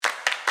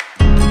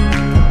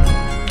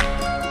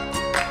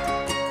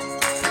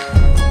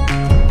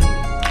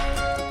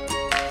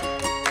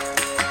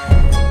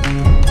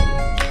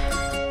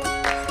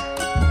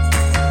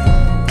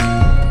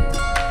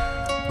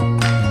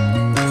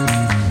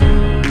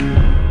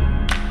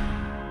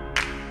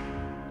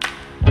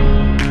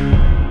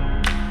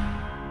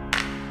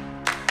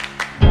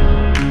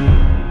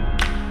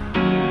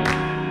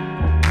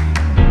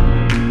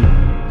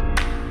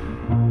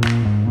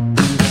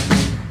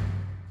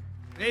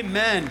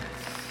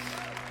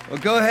Well,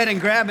 go ahead and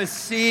grab a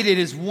seat. It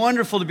is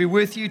wonderful to be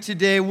with you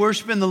today,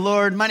 worshiping the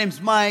Lord. My name's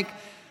Mike,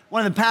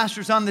 one of the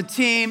pastors on the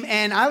team,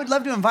 and I would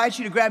love to invite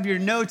you to grab your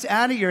notes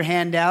out of your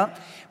handout.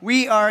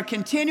 We are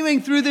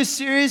continuing through this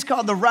series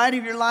called The Ride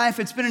of Your Life.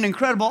 It's been an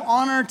incredible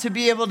honor to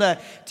be able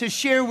to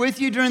share with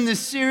you during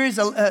this series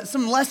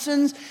some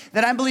lessons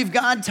that I believe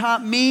God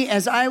taught me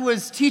as I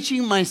was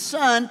teaching my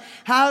son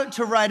how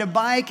to ride a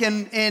bike.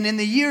 And in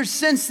the years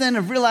since then,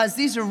 I've realized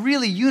these are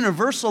really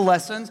universal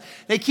lessons.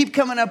 They keep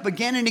coming up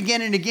again and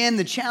again and again.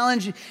 The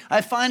challenge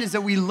I find is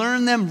that we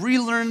learn them,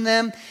 relearn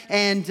them.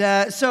 And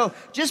so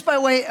just by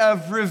way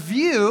of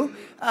review,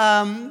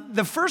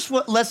 the first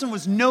lesson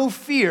was no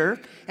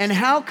fear. And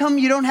how come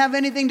you don't have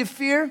anything to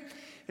fear?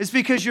 It's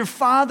because your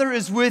Father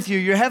is with you.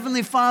 Your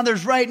Heavenly Father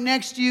is right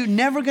next to you,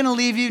 never going to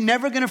leave you,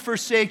 never going to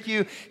forsake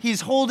you.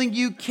 He's holding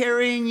you,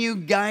 carrying you,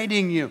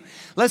 guiding you.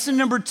 Lesson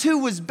number 2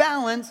 was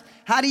balance.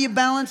 How do you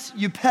balance?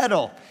 You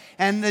pedal.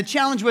 And the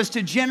challenge was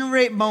to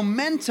generate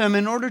momentum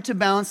in order to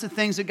balance the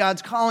things that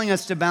God's calling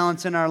us to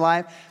balance in our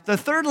life. The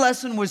third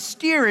lesson was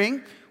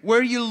steering.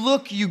 Where you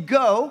look, you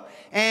go.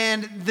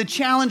 And the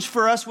challenge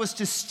for us was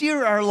to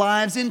steer our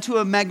lives into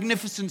a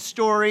magnificent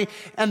story.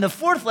 And the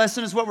fourth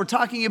lesson is what we're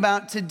talking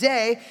about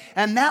today.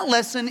 And that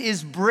lesson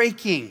is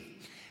braking.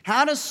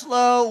 How to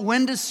slow,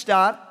 when to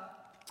stop.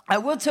 I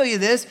will tell you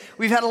this,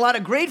 we've had a lot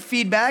of great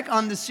feedback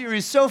on the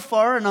series so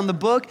far and on the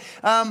book,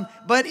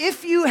 but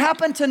if you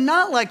happen to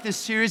not like this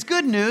series,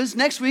 good news,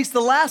 next week's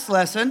the last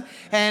lesson,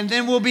 and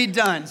then we'll be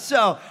done.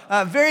 So,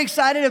 very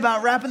excited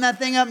about wrapping that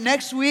thing up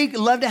next week.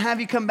 Love to have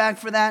you come back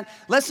for that.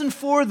 Lesson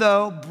 4,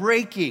 though,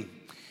 braking.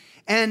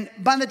 And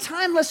by the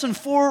time lesson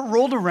 4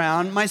 rolled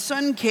around, my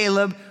son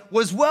Caleb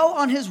was well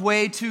on his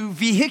way to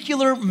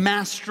vehicular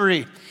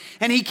mastery.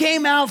 And he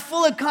came out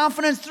full of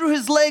confidence, threw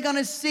his leg on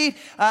his seat.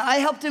 I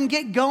helped him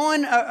get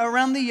going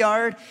around the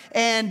yard.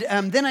 And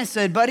then I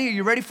said, buddy, are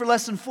you ready for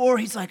lesson 4?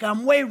 He's like,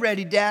 I'm way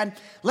ready, Dad.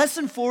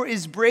 Lesson 4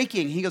 is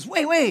braking. He goes,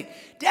 wait,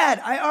 Dad,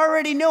 I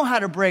already know how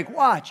to brake.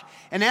 Watch.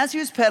 And as he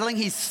was pedaling,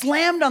 he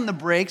slammed on the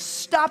brakes,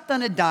 stopped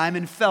on a dime,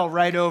 and fell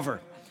right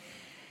over.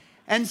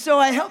 And so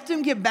I helped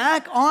him get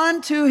back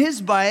onto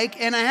his bike,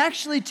 and I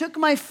actually took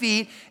my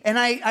feet, and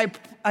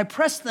I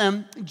pressed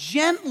them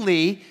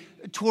gently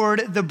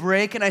toward the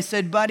brake, and I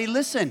said, buddy,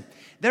 listen,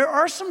 there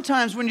are some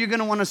times when you're going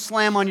to want to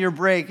slam on your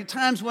brake,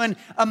 times when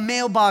a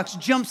mailbox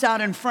jumps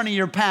out in front of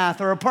your path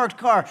or a parked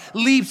car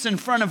leaps in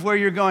front of where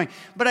you're going.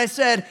 But I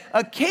said,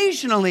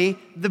 occasionally,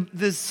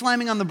 the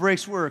slamming on the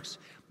brakes works.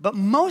 But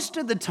most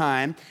of the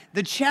time,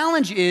 the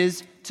challenge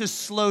is to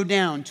slow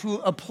down, to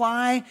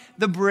apply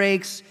the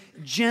brakes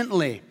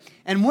gently.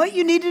 And what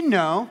you need to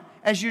know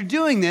as you're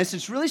doing this,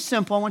 it's really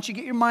simple. I want you to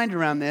get your mind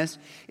around this.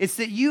 It's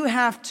that you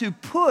have to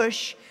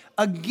push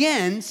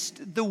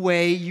against the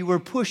way you were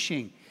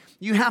pushing.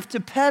 You have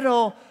to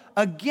pedal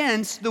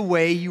against the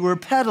way you were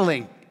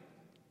pedaling.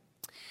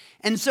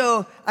 And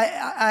so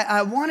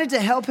I wanted to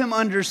help him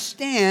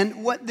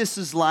understand what this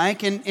is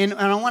like, and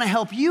I want to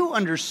help you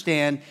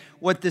understand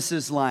what this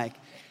is like.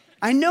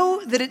 I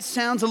know that it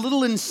sounds a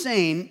little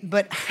insane,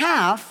 but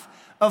half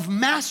of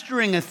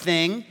mastering a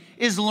thing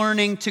is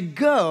learning to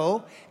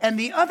go, and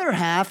the other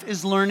half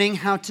is learning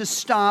how to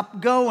stop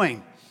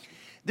going.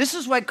 This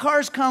is why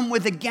cars come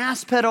with a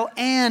gas pedal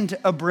and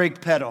a brake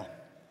pedal.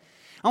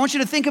 I want you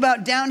to think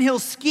about downhill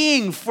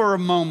skiing for a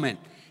moment.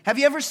 Have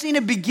you ever seen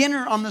a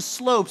beginner on the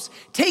slopes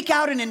take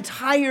out an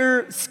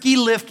entire ski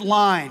lift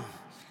line?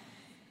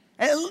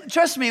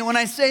 Trust me when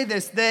I say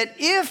this, that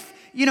if,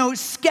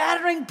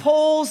 scattering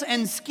poles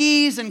and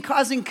skis and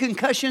causing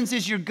concussions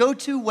is your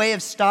go-to way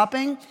of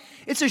stopping,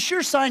 it's a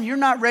sure sign you're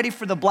not ready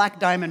for the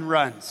Black Diamond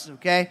runs,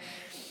 okay?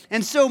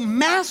 And so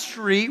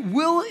mastery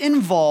will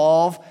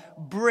involve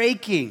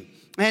braking.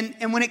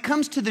 And when it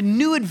comes to the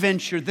new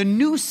adventure, the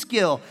new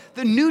skill,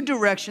 the new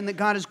direction that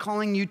God is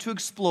calling you to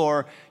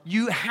explore,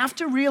 you have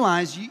to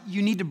realize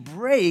you need to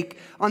brake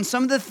on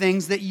some of the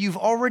things that you've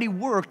already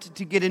worked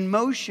to get in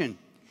motion.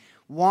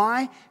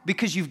 Why?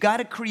 Because you've got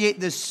to create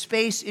this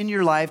space in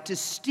your life to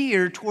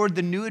steer toward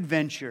the new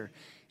adventure.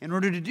 In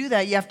order to do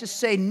that, you have to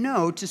say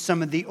no to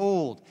some of the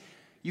old.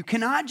 You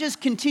cannot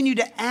just continue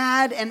to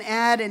add and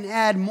add and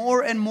add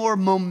more and more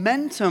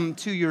momentum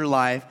to your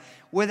life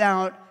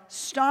without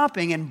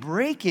stopping and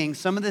breaking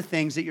some of the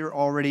things that you're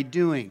already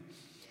doing.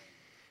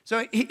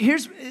 So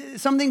here's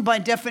something by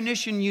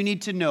definition you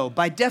need to know.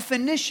 By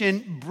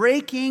definition,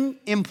 braking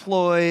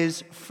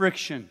employs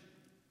friction.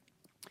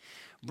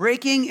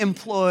 Braking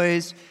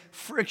employs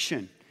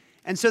friction.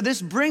 And so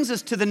this brings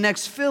us to the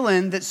next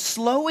fill-in that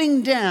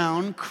slowing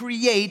down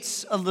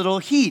creates a little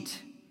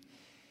heat.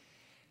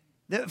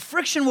 The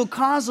friction will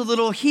cause a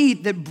little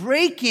heat, that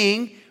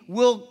braking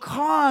will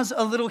cause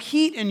a little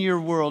heat in your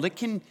world. It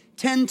can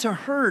tend to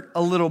hurt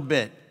a little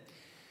bit.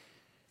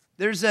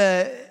 There's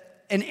an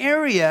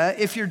area,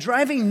 if you're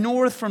driving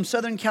north from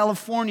Southern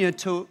California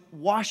to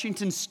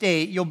Washington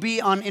State, you'll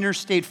be on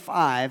Interstate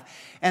 5,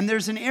 and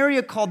there's an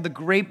area called the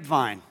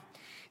Grapevine.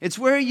 It's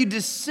where you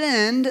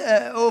descend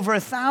over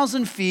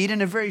 1,000 feet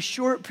in a very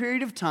short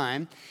period of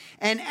time.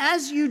 And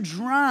as you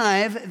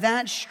drive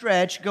that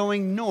stretch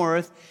going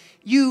north,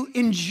 you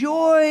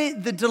enjoy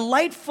the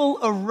delightful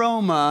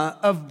aroma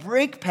of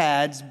brake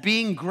pads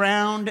being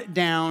ground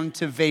down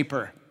to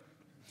vapor.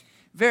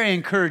 Very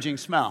encouraging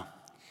smell.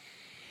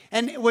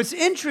 And what's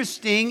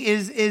interesting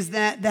is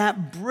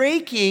that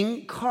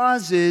braking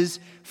causes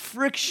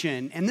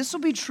friction, and this will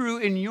be true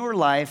in your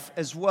life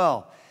as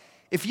well.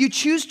 If you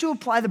choose to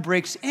apply the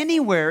brakes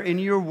anywhere in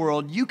your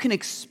world, you can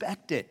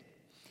expect it.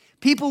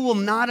 People will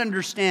not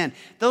understand.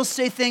 They'll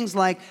say things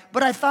like,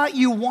 but I thought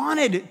you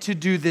wanted to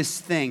do this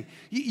thing.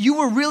 You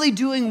were really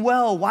doing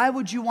well. Why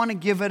would you want to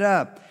give it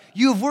up?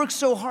 You have worked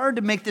so hard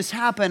to make this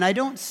happen. I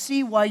don't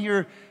see why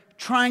you're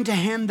trying to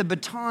hand the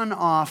baton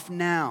off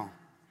now.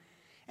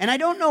 And I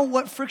don't know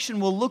what friction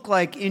will look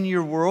like in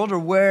your world or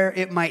where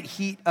it might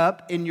heat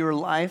up in your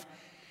life.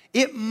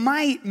 It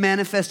might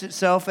manifest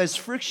itself as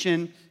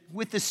friction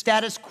with the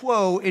status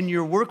quo in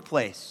your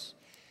workplace.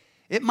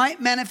 It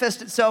might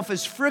manifest itself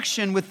as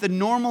friction with the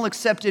normal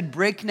accepted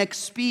breakneck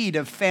speed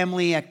of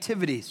family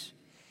activities.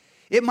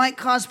 It might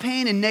cause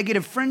pain in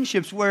negative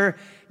friendships where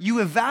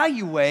you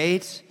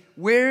evaluate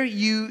where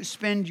you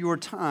spend your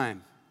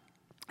time.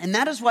 And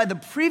that is why the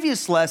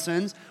previous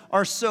lessons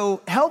are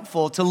so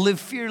helpful to live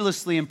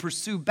fearlessly and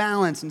pursue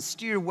balance and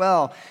steer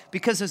well.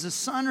 Because as a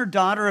son or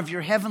daughter of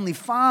your heavenly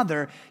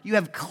Father, you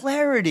have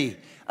clarity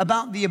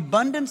about the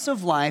abundance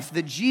of life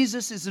that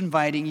Jesus is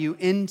inviting you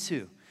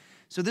into.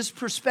 So this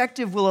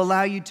perspective will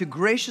allow you to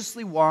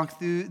graciously walk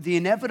through the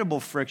inevitable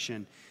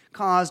friction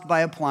caused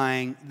by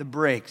applying the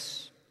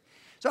brakes.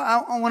 So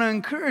I want to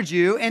encourage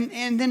you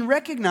and then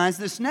recognize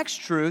this next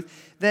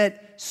truth,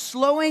 that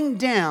slowing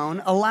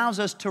down allows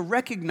us to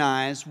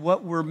recognize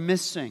what we're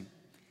missing.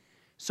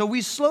 So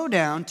we slow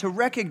down to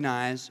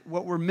recognize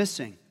what we're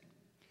missing.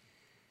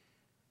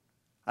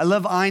 I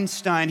love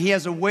Einstein. He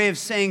has a way of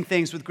saying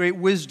things with great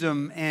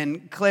wisdom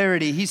and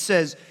clarity. He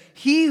says,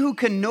 "He who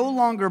can no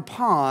longer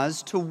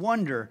pause to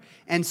wonder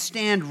and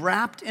stand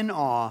wrapped in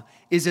awe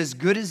is as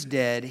good as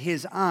dead.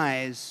 His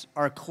eyes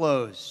are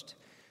closed."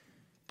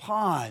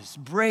 Pause,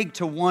 break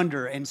to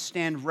wonder, and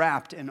stand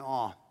wrapped in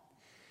awe.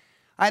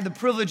 I had the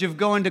privilege of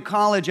going to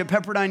college at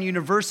Pepperdine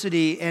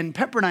University, and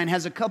Pepperdine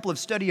has a couple of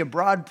study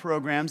abroad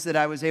programs that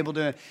I was able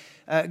to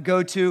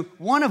go to,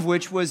 one of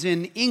which was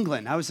in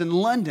England. I was in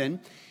London.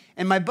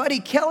 And my buddy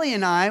Kelly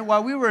and I,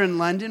 while we were in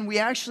London, we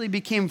actually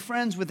became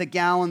friends with a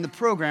gal in the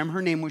program.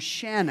 Her name was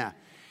Shanna.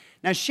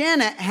 Now,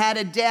 Shanna had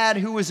a dad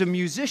who was a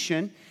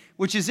musician,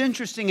 which is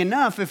interesting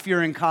enough if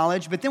you're in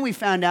college. But then we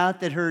found out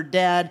that her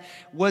dad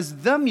was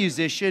the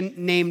musician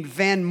named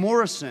Van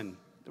Morrison,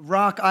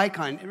 rock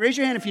icon. Raise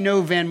your hand if you know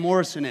who Van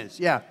Morrison is.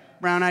 Yeah,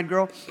 brown-eyed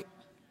girl.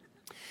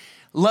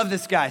 Love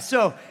this guy.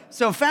 So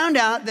found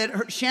out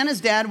that Shanna's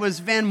dad was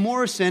Van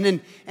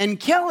Morrison, and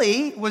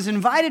Kelly was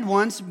invited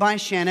once by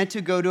Shanna to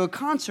go to a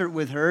concert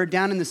with her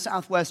down in the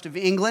southwest of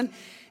England.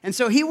 And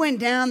so he went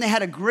down, they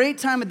had a great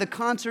time at the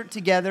concert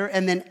together,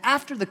 and then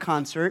after the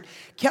concert,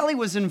 Kelly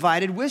was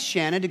invited with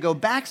Shanna to go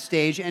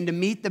backstage and to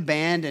meet the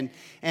band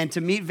and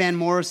to meet Van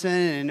Morrison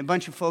and a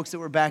bunch of folks that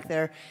were back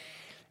there.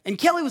 And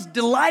Kelly was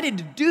delighted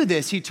to do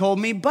this, he told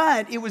me,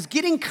 but it was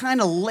getting kind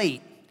of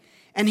late.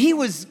 And he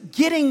was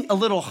getting a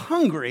little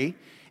hungry,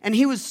 and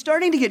he was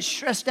starting to get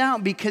stressed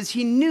out because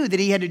he knew that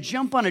he had to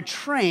jump on a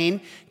train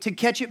to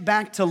catch it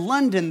back to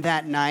London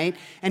that night,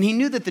 and he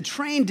knew that the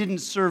train didn't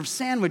serve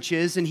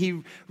sandwiches, and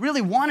he really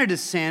wanted a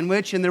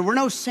sandwich, and there were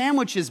no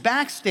sandwiches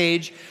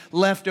backstage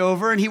left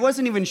over, and he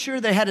wasn't even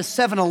sure they had a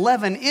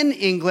 7-Eleven in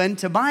England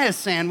to buy a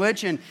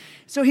sandwich, and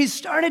so he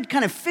started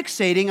kind of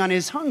fixating on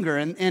his hunger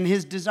and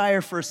his desire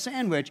for a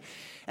sandwich,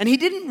 and he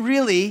didn't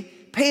really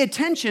pay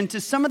attention to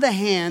some of the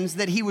hands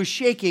that he was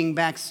shaking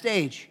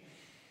backstage.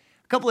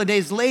 A couple of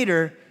days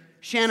later,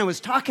 Shanna was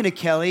talking to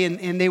Kelly,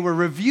 and they were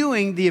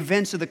reviewing the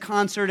events of the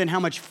concert and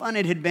how much fun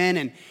it had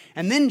been.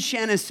 And then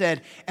Shanna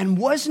said, "And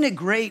wasn't it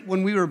great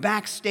when we were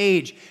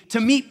backstage to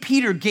meet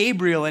Peter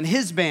Gabriel and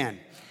his band?"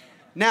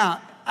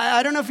 Now,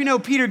 I don't know if you know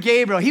Peter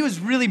Gabriel. He was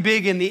really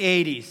big in the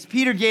 80s.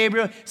 Peter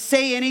Gabriel,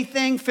 Say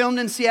Anything, filmed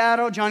in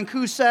Seattle. John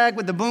Cusack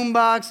with the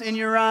boombox in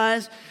your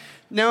eyes.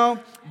 No,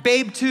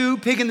 Babe 2,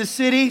 Pig in the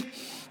City.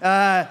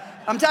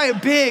 I'm talking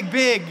big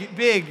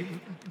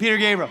Peter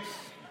Gabriel.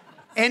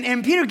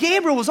 And Peter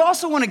Gabriel was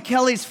also one of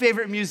Kelly's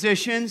favorite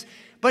musicians,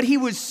 but he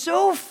was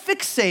so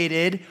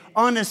fixated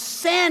on a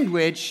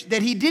sandwich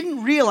that he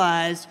didn't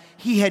realize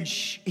he had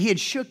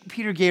shook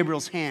Peter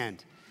Gabriel's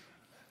hand.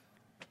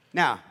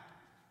 Now,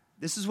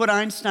 this is what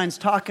Einstein's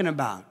talking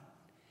about.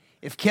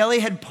 If Kelly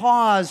had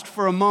paused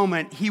for a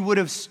moment, he would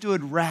have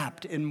stood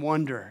wrapped in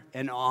wonder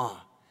and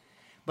awe.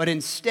 But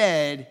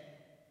instead,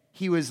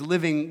 he was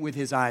living with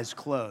his eyes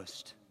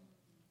closed.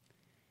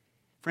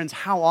 Friends,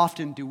 how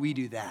often do we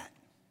do that?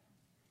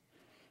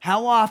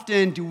 How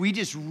often do we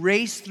just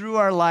race through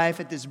our life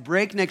at this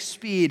breakneck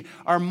speed,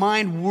 our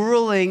mind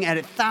whirling at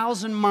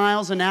 1,000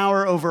 miles an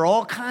hour over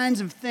all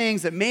kinds of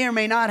things that may or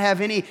may not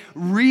have any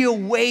real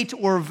weight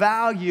or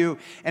value,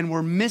 and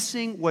we're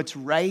missing what's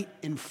right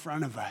in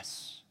front of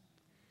us?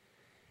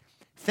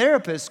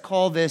 Therapists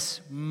call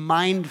this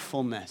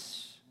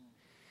mindfulness.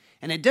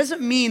 And it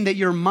doesn't mean that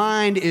your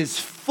mind is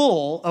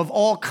full of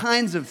all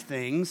kinds of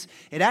things.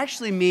 It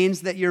actually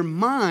means that your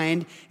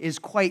mind is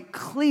quite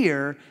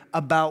clear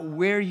about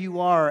where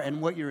you are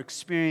and what you're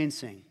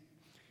experiencing.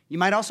 You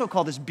might also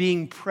call this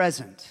being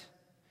present.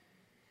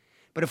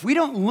 But if we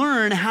don't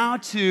learn how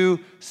to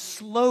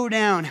slow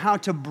down, how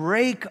to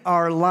break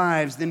our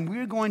lives, then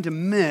we're going to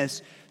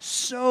miss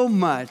so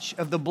much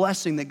of the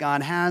blessing that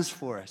God has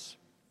for us.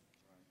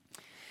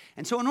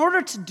 And so in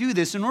order to do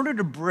this, in order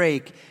to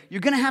break, you're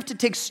going to have to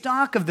take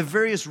stock of the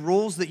various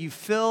roles that you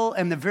fill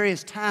and the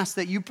various tasks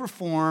that you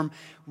perform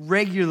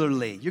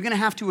regularly. You're going to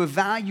have to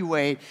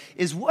evaluate,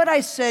 is what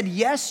I said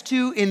yes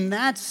to in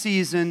that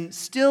season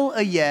still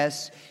a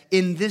yes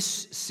in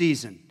this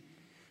season?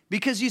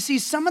 Because you see,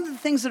 some of the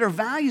things that are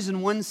values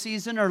in one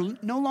season are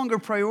no longer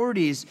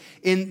priorities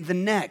in the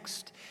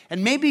next.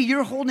 And maybe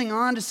you're holding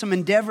on to some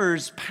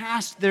endeavors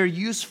past their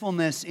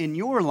usefulness in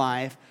your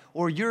life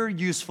or your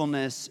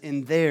usefulness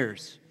in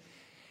theirs.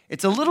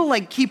 It's a little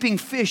like keeping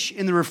fish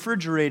in the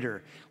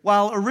refrigerator.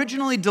 While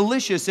originally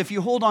delicious, if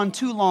you hold on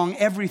too long,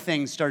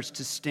 everything starts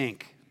to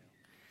stink.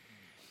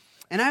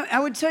 And I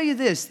would tell you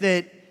this,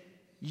 that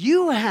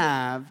you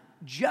have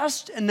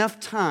just enough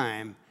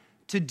time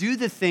to do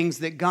the things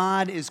that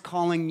God is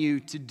calling you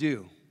to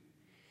do.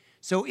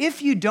 So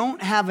if you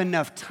don't have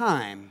enough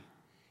time,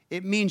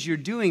 it means you're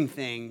doing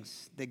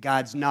things that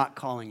God's not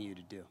calling you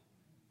to do.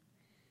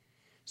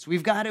 So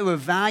we've got to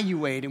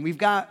evaluate, and we've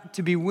got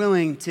to be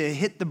willing to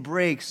hit the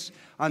brakes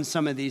on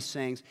some of these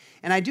things.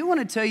 And I do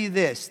want to tell you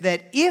this,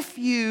 that if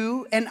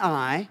you and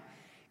I,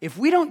 if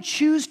we don't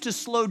choose to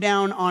slow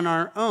down on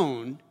our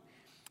own,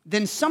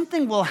 then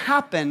something will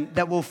happen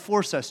that will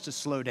force us to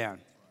slow down.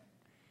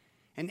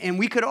 And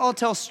we could all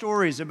tell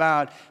stories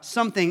about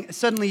something,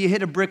 suddenly you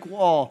hit a brick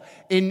wall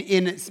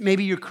in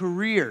maybe your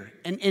career,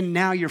 and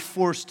now you're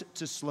forced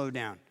to slow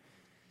down.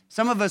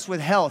 Some of us with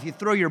health, you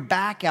throw your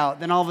back out,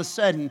 then all of a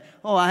sudden,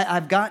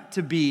 I've got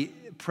to be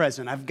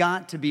present. I've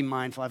got to be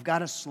mindful. I've got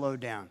to slow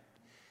down.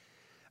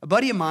 A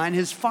buddy of mine,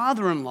 his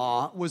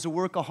father-in-law was a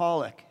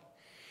workaholic.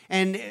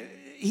 And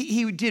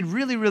he did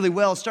really, really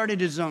well, started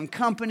his own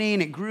company,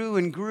 and it grew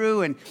and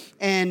grew,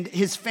 and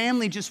his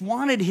family just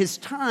wanted his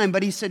time,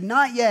 but he said,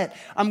 not yet.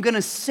 I'm going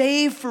to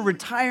save for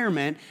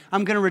retirement.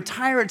 I'm going to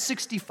retire at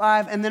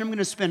 65, and then I'm going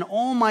to spend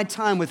all my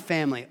time with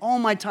family, all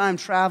my time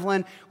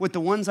traveling with the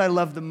ones I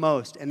love the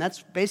most. And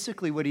that's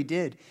basically what he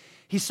did.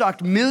 He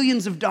socked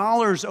millions of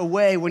dollars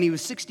away when he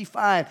was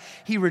 65.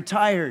 He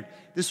retired.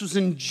 This was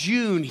in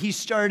June. He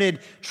started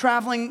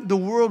traveling the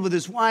world with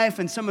his wife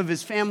and some of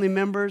his family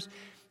members.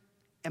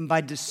 And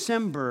by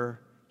December,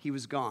 he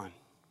was gone.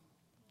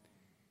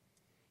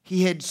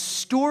 He had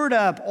stored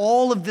up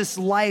all of this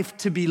life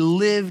to be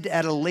lived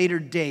at a later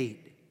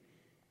date.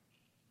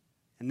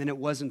 And then it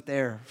wasn't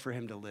there for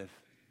him to live.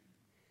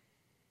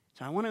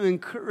 So I want to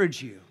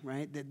encourage you,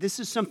 right, that this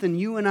is something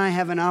you and I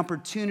have an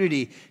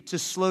opportunity to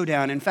slow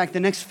down. In fact, the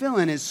next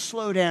fill-in is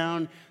slow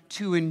down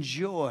to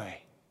enjoy.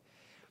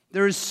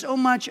 There is so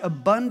much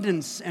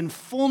abundance and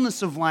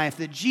fullness of life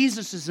that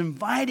Jesus is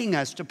inviting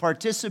us to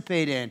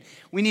participate in.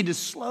 We need to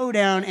slow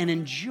down and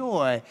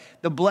enjoy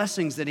the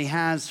blessings that he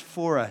has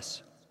for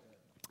us.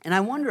 And I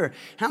wonder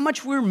how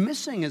much we're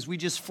missing as we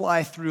just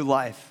fly through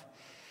life.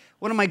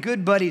 One of my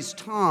good buddies,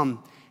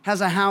 Tom,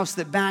 has a house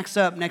that backs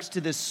up next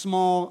to this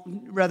small,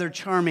 rather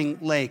charming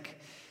lake.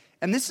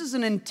 And this is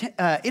an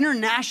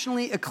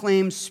internationally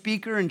acclaimed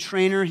speaker and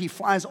trainer. He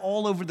flies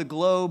all over the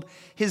globe.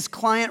 His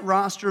client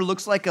roster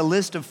looks like a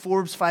list of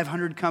Forbes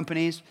 500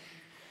 companies.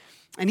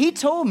 And he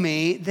told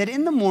me that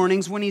in the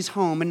mornings when he's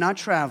home and not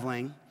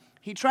traveling,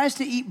 he tries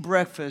to eat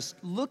breakfast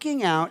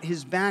looking out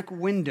his back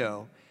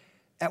window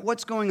at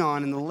what's going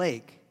on in the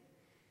lake.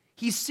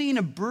 He's seen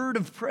a bird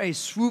of prey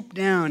swoop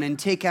down and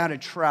take out a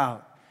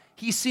trout.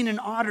 He's seen an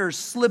otter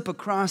slip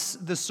across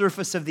the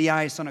surface of the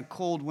ice on a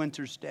cold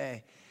winter's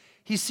day.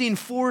 He's seen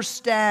 4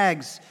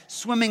 stags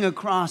swimming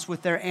across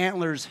with their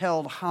antlers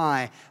held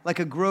high, like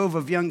a grove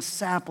of young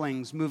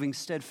saplings moving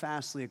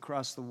steadfastly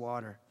across the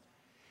water.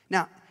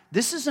 Now,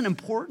 this is an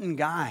important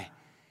guy.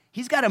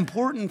 He's got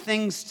important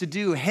things to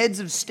do, heads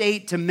of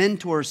state to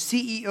mentor,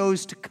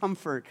 CEOs to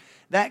comfort,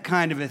 that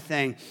kind of a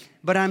thing.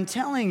 But I'm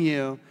telling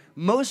you,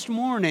 most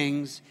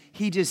mornings,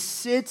 he just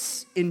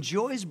sits,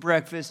 enjoys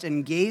breakfast,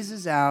 and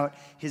gazes out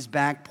his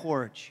back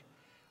porch.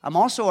 I'm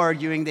also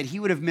arguing that he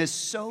would have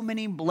missed so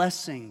many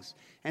blessings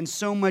and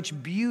so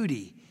much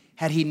beauty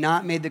had he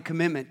not made the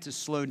commitment to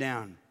slow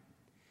down.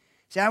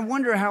 See, I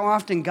wonder how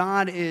often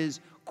God is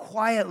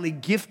quietly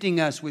gifting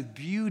us with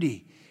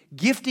beauty,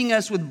 gifting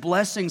us with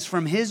blessings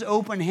from his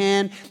open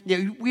hand.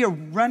 We are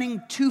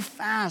running too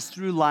fast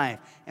through life,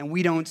 and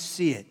we don't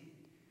see it.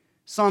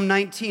 Psalm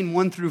 19,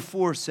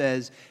 1-4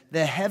 says,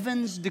 "The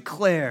heavens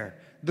declare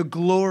the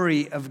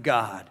glory of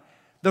God.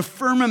 The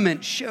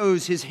firmament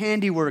shows his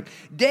handiwork.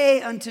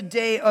 Day unto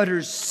day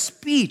utters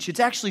speech." It's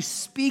actually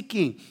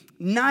speaking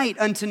Night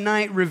unto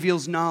night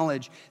reveals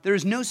knowledge. There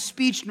is no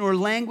speech nor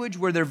language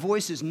where their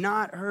voice is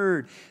not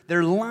heard.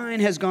 Their line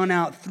has gone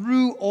out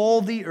through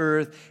all the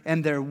earth,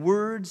 and their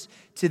words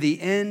to the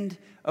end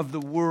of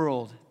the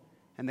world.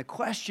 And the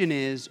question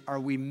is, are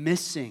we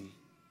missing?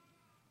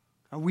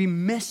 Are we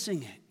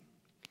missing it?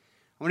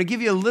 I want to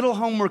give you a little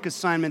homework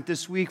assignment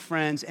this week,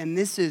 friends, and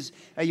this is,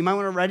 you might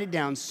want to write it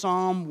down,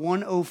 Psalm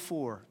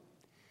 104.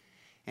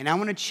 And I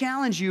want to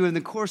challenge you in the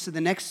course of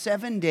the next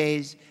 7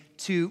 days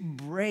to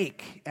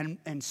break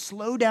and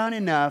slow down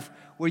enough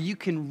where you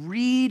can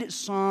read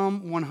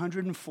Psalm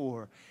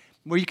 104,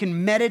 where you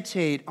can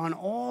meditate on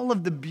all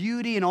of the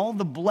beauty and all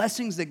the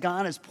blessings that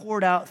God has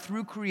poured out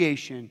through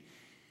creation,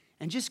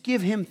 and just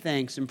give him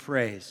thanks and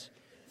praise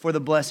for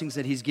the blessings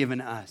that he's given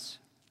us.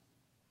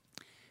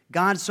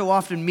 God so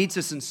often meets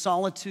us in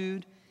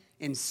solitude,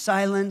 in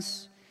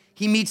silence.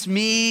 He meets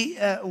me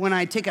when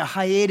I take a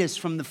hiatus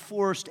from the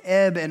forced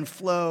ebb and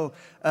flow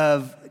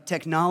of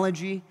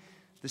technology.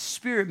 The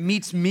Spirit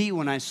meets me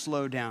when I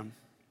slow down.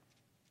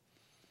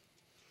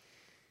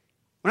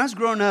 When I was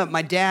growing up,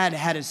 my dad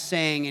had a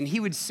saying, and he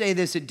would say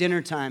this at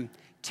dinner time: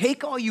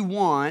 take all you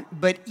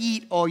want, but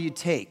eat all you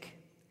take.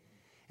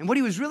 And what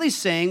he was really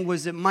saying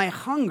was that my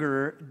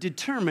hunger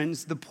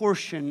determines the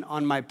portion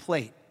on my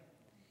plate.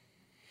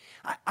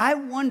 I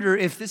wonder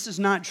if this is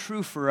not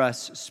true for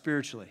us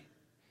spiritually.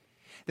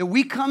 That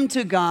we come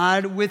to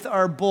God with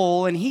our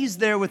bowl, and he's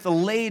there with a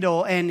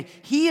ladle, and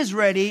he is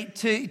ready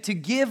to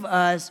give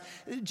us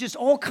just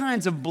all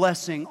kinds of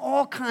blessing,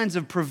 all kinds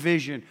of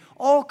provision,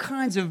 all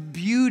kinds of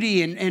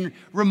beauty and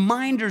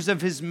reminders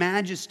of his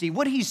majesty.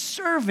 What he's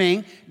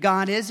serving,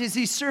 God is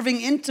he's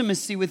serving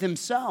intimacy with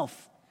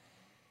himself.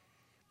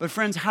 But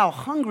friends, how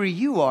hungry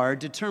you are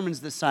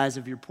determines the size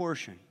of your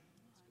portion.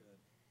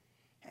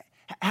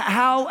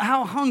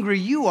 How hungry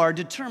you are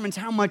determines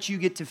how much you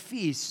get to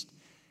feast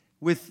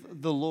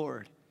with the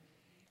Lord.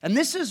 And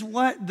this is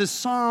what the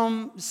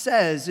psalm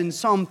says in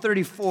Psalm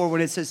 34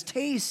 when it says,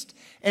 taste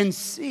and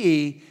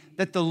see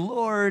that the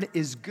Lord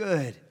is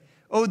good.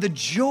 Oh, the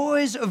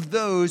joys of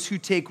those who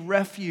take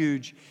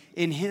refuge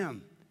in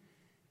him.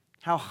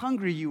 How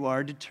hungry you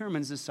are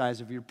determines the size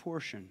of your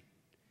portion.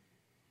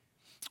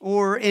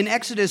 Or in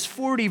Exodus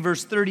 40,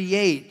 verse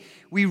 38,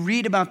 we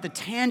read about the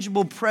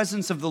tangible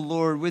presence of the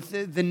Lord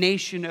with the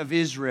nation of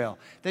Israel.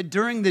 That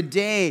during the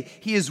day,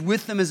 he is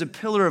with them as a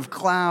pillar of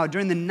cloud.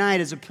 During the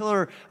night, as a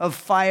pillar of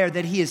fire.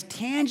 That he is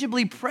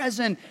tangibly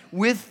present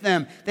with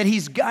them. That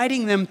he's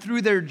guiding them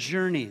through their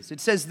journeys. It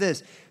says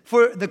this: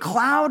 for the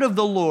cloud of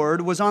the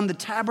Lord was on the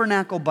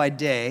tabernacle by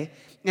day,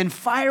 and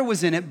fire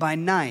was in it by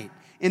night,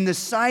 in the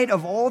sight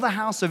of all the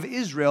house of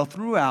Israel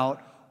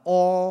throughout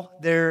all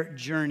their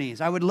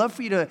journeys. I would love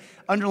for you to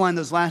underline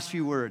those last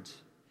few words.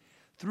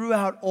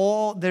 Throughout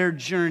all their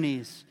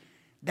journeys.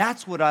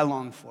 That's what I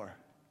long for.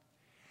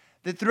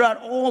 That throughout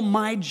all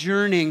my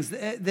journeyings,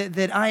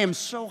 that I am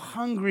so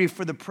hungry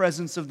for the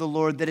presence of the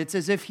Lord that it's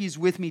as if he's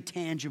with me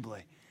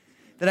tangibly.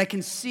 That I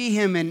can see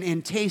him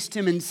and taste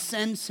him and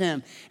sense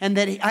him. And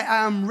that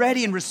I'm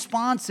ready and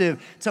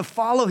responsive to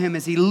follow him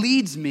as he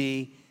leads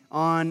me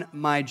on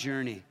my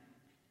journey.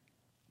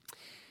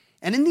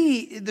 And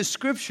in the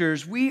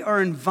scriptures, we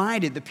are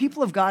invited, the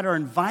people of God are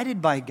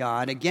invited by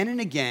God again and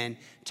again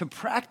to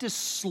practice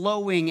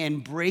slowing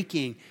and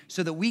breaking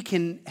so that we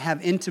can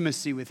have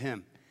intimacy with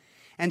him.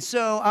 And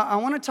so I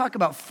want to talk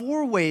about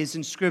 4 ways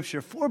in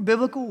scripture, 4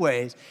 biblical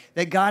ways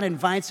that God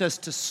invites us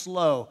to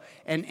slow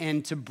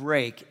and to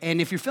break.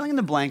 And if you're filling in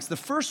the blanks, the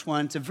first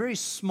one, it's a very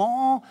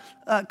small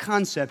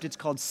concept. It's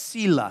called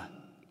Selah.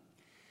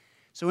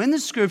 So in the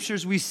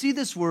scriptures, we see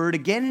this word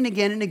again and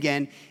again and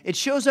again. It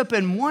shows up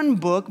in one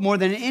book more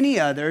than any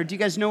other. Do you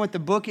guys know what the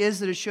book is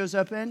that it shows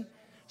up in?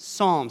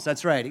 Psalms,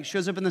 that's right. It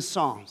shows up in the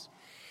Psalms.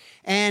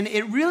 And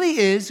it really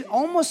is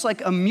almost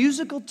like a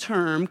musical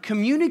term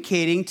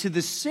communicating to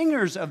the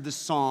singers of the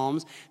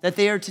Psalms that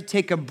they are to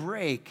take a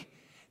break,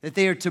 that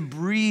they are to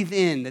breathe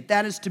in,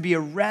 that is to be a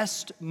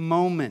rest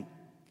moment.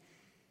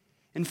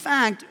 In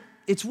fact,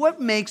 it's what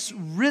makes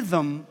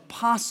rhythm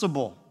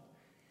possible.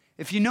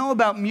 If you know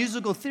about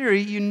musical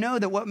theory, you know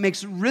that what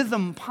makes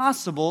rhythm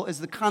possible is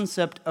the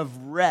concept of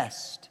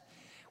rest.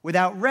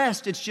 Without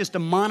rest, it's just a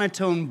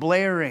monotone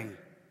blaring.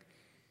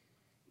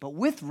 But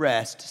with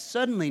rest,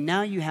 suddenly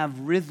now you have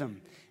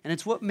rhythm, and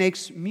it's what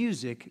makes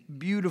music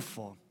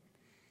beautiful.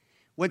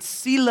 What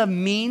Selah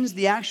means,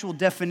 the actual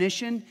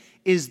definition,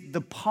 is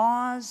the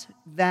pause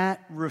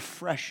that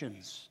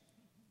refreshes.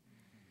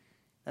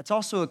 That's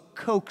also a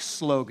Coke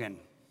slogan.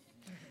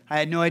 I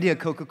had no idea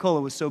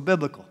Coca-Cola was so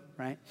biblical,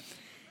 right?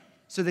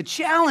 So the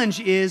challenge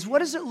is, what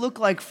does it look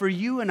like for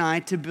you and I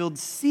to build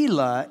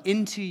Selah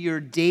into your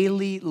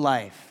daily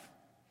life?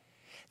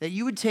 That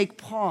you would take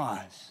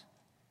pause.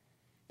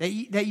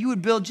 That you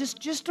would build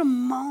just a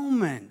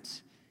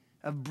moment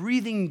of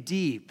breathing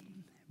deep,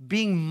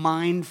 being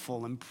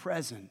mindful and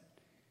present,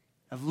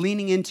 of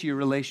leaning into your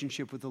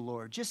relationship with the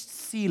Lord. Just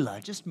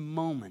Selah, just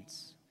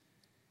moments.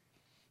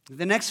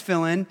 The next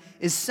fill-in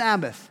is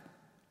Sabbath.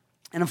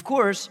 And of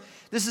course,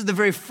 this is the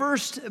very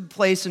first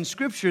place in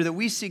Scripture that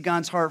we see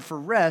God's heart for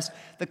rest.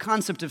 The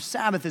concept of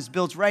Sabbath is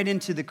built right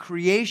into the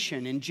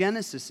creation in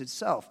Genesis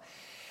itself.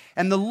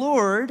 And the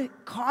Lord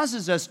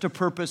causes us to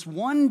purpose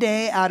one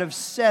day out of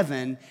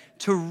 7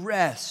 to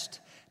rest,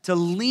 to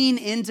lean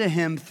into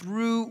Him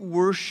through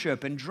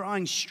worship and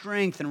drawing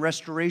strength and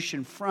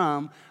restoration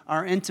from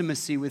our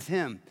intimacy with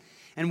Him.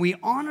 And we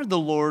honor the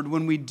Lord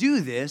when we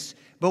do this,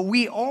 but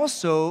we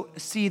also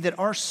see that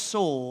our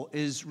soul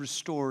is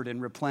restored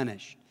and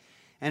replenished.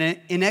 And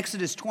in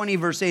Exodus 20,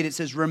 verse 8, it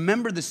says,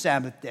 "Remember the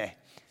Sabbath day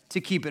to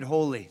keep it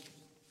holy."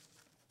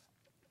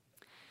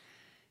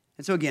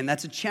 And so again,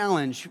 that's a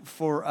challenge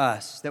for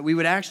us, that we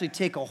would actually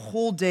take a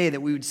whole day,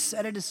 that we would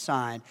set it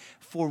aside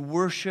for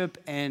worship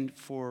and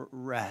for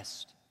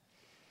rest.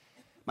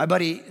 My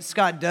buddy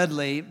Scott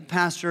Dudley,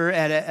 pastor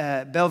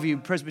at Bellevue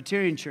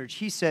Presbyterian Church,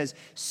 he says,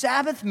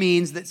 Sabbath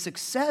means that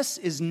success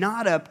is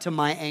not up to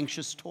my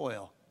anxious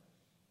toil.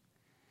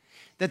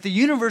 That the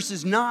universe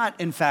is not,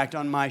 in fact,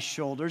 on my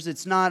shoulders.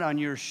 It's not on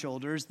your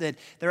shoulders. That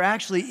there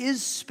actually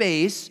is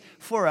space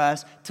for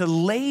us to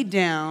lay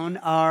down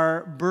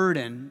our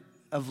burden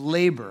of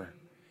labor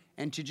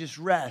and to just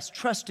rest,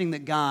 trusting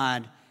that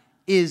God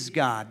is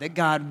God, that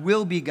God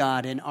will be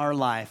God in our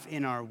life,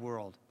 in our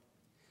world.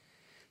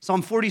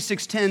 Psalm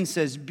 46:10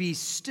 says, "Be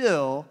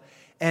still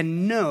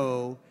and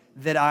know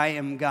that I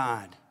am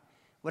God."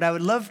 What I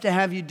would love to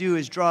have you do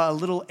is draw a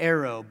little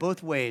arrow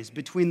both ways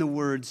between the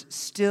words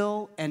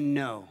still and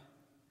know.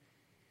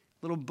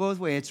 Little both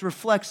ways. It's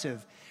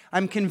reflexive.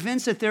 I'm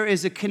convinced that there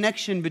is a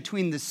connection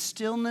between the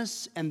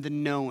stillness and the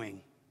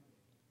knowing.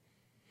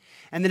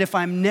 And that if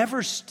I'm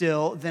never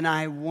still, then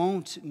I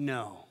won't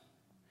know.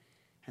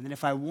 And that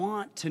if I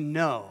want to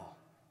know,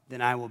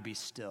 then I will be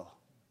still.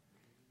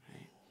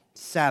 Right?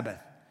 Sabbath.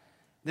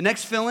 The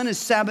next fill-in is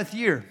Sabbath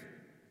year.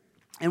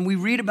 And we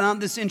read about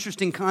this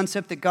interesting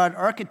concept that God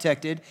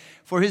architected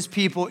for His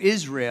people,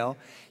 Israel.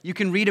 You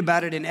can read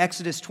about it in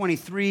Exodus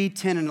 23,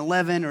 10 and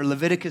 11, or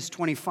Leviticus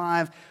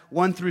 25,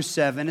 1 through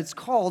 7. It's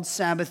called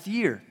Sabbath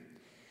year.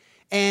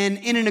 And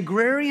in an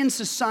agrarian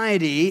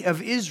society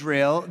of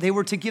Israel, they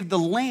were to give the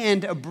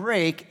land a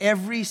break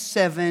every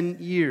 7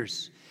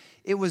 years.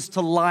 It was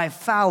to lie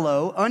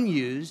fallow,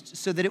 unused,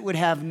 so that it would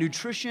have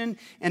nutrition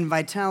and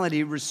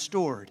vitality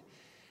restored.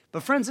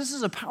 But friends, this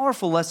is a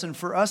powerful lesson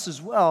for us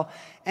as well,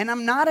 and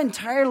I'm not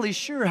entirely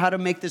sure how to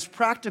make this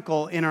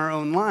practical in our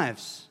own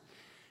lives.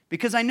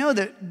 Because I know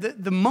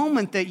that the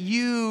moment that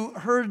you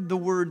heard the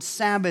word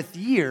Sabbath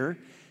year,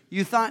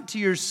 you thought to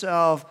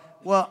yourself,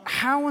 well,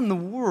 how in the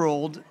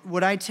world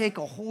would I take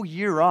a whole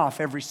year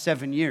off every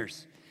 7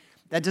 years?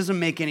 That doesn't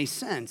make any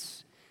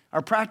sense.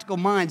 Our practical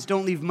minds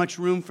don't leave much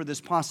room for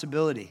this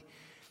possibility.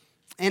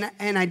 And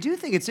I do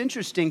think it's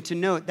interesting to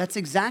note that's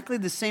exactly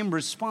the same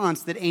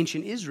response that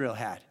ancient Israel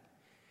had.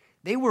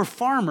 They were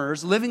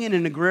farmers living in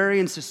an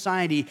agrarian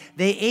society.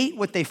 They ate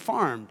what they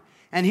farmed.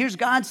 And here's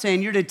God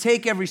saying, you're to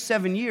take every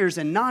 7 years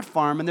and not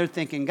farm. And they're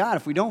thinking, God,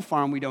 if we don't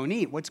farm, we don't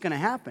eat. What's going to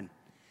happen?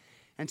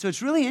 And so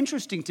it's really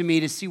interesting to me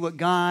to see what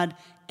God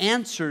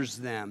answers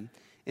them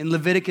in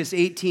Leviticus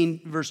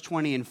 18, verse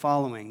 20 and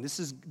following. This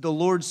is the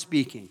Lord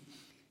speaking.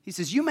 He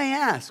says, you may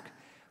ask,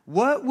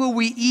 what will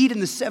we eat in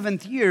the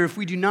 7th year if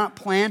we do not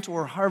plant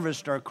or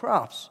harvest our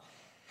crops?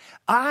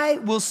 I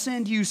will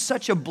send you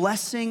such a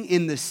blessing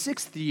in the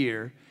 6th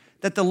year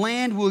that the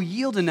land will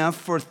yield enough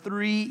for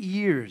 3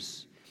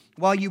 years.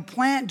 While you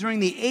plant during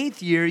the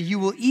 8th year, you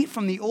will eat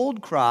from the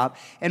old crop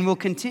and will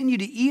continue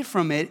to eat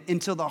from it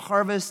until the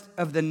harvest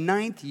of the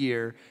 9th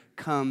year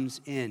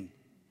comes in.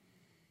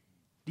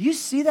 Do you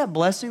see that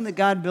blessing that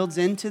God builds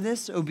into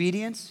this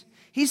obedience?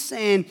 He's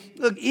saying,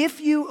 look, if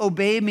you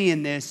obey me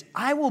in this,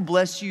 I will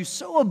bless you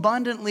so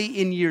abundantly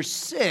in year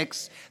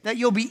 6 that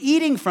you'll be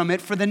eating from it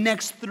for the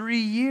next 3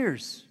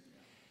 years.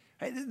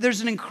 Right?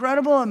 There's an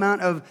incredible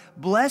amount of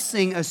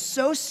blessing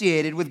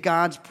associated with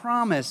God's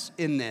promise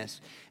in this.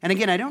 And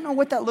again, I don't know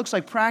what that looks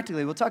like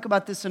practically. We'll talk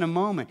about this in a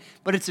moment.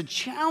 But it's a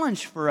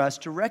challenge for us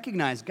to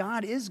recognize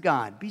God is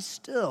God. Be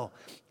still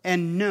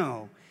and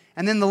know.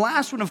 And then the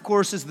last one, of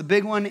course, is the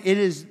big one. It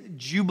is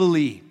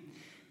Jubilee.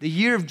 The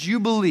year of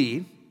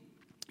Jubilee.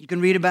 You can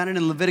read about it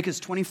in Leviticus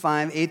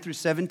 25, 8 through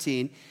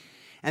 17.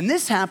 And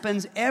this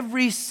happens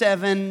every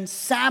 7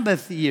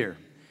 Sabbath year.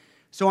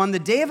 So on the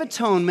Day of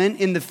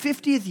Atonement in the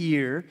 50th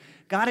year,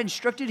 God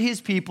instructed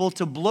His people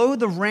to blow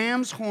the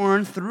ram's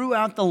horn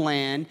throughout the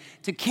land,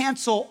 to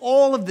cancel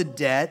all of the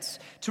debts,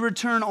 to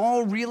return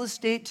all real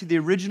estate to the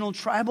original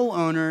tribal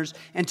owners,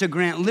 and to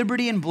grant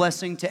liberty and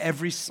blessing to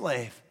every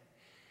slave.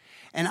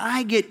 And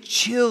I get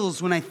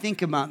chills when I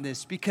think about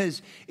this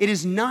because it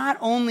is not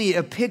only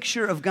a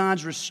picture of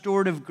God's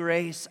restorative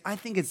grace, I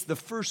think it's the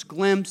first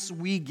glimpse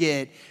we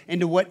get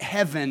into what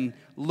heaven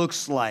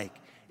looks like.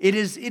 It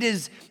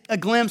is a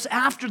glimpse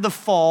after the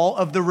fall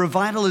of the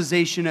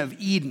revitalization of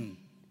Eden.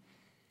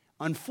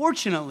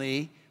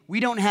 Unfortunately, we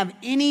don't have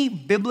any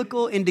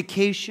biblical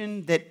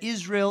indication that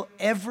Israel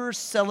ever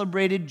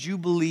celebrated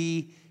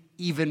Jubilee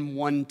even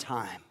one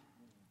time.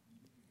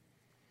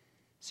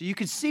 So you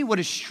could see what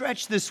a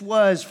stretch this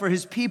was for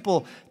his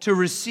people to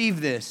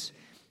receive this.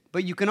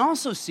 But you can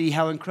also see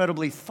how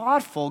incredibly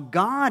thoughtful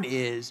God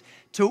is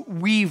to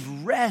weave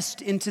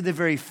rest into the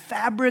very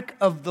fabric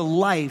of the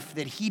life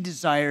that he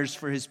desires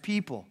for his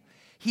people.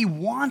 He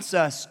wants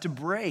us to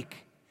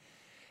break.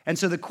 And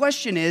so the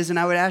question is, and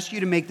I would ask you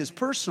to make this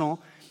personal,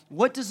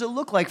 what does it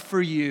look like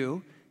for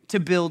you to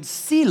build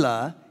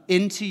Selah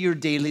into your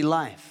daily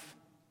life?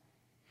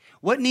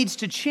 What needs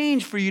to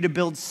change for you to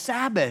build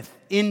Sabbath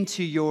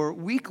into your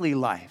weekly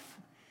life?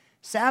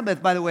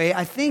 Sabbath, by the way,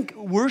 I think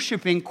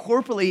worshiping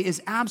corporately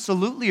is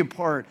absolutely a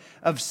part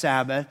of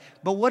Sabbath,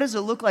 but what does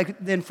it look like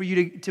then for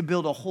you to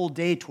build a whole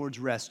day towards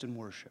rest and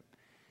worship?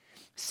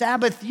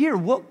 Sabbath year,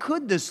 what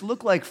could this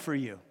look like for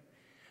you?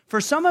 For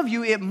some of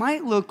you, it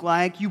might look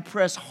like you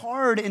press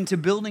hard into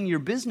building your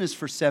business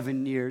for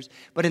 7 years,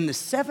 but in the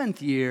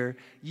 7th year,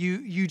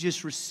 you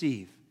just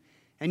receive.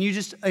 And you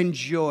just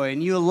enjoy,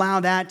 and you allow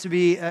that to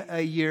be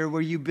a year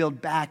where you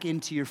build back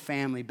into your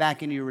family,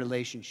 back into your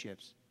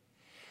relationships.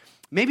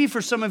 Maybe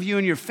for some of you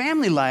in your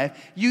family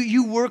life,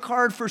 you work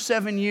hard for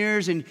 7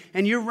 years, and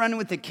you're running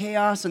with the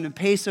chaos and the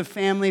pace of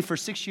family for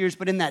 6 years,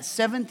 but in that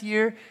 7th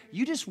year,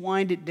 you just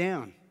wind it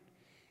down.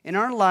 In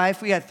our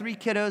life, we got 3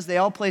 kiddos, they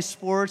all play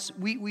sports.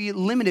 We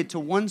limit it to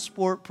 1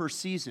 sport per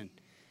season.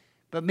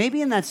 But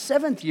maybe in that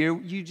 7th year,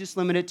 you just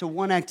limit it to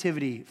 1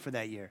 activity for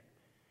that year.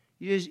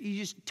 You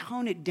just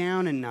tone it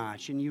down a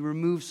notch and you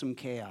remove some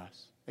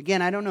chaos.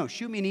 Again, I don't know.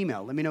 Shoot me an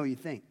email. Let me know what you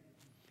think.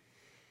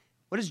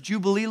 What does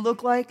Jubilee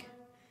look like?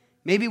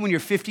 Maybe when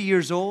you're 50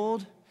 years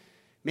old.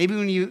 Maybe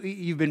when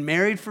you've been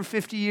married for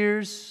 50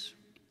 years.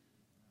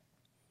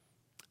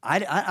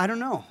 I don't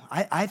know.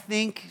 I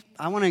think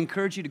I want to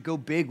encourage you to go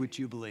big with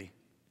Jubilee.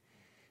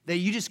 That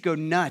you just go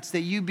nuts,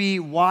 that you be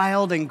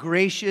wild and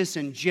gracious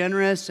and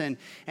generous, and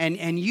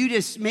you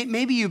just,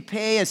 maybe you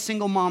pay a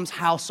single mom's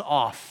house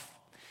off.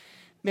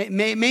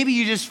 Maybe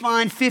you just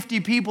find 50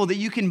 people that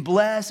you can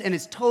bless and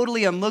it's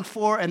totally unlooked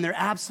for and they're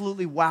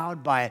absolutely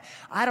wowed by it.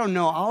 I don't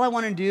know. All I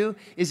want to do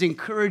is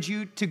encourage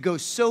you to go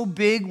so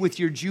big with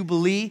your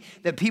Jubilee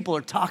that people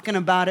are talking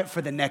about it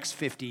for the next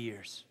 50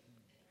 years.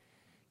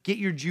 Get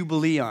your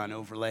Jubilee on,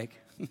 Overlake.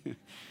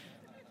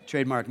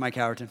 Trademark, Mike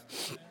Howerton.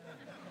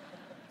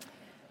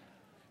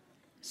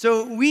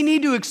 So we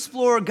need to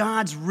explore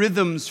God's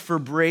rhythms for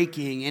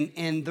breaking.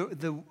 And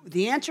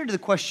the answer to the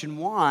question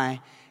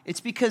why, it's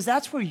because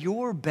that's where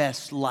your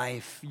best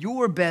life,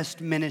 your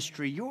best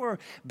ministry, your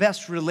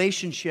best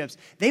relationships,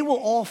 they will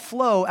all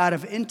flow out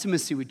of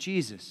intimacy with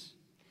Jesus.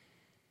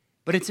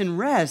 But it's in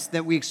rest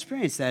that we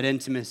experience that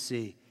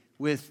intimacy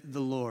with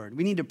the Lord.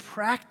 We need to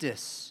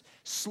practice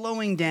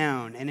slowing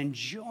down and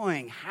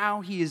enjoying how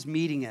he is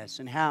meeting us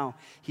and how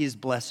he is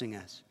blessing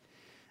us.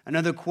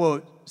 Another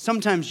quote,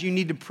 sometimes you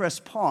need to press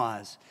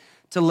pause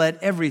to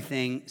let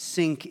everything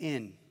sink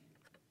in.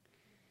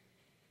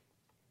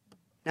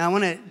 Now, I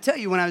want to tell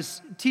you, when I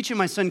was teaching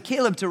my son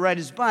Caleb to ride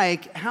his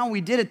bike, how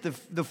we did it,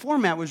 the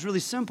format was really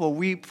simple.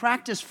 We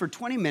practiced for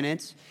 20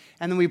 minutes,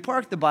 and then we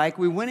parked the bike.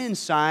 We went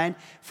inside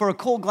for a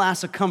cold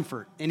glass of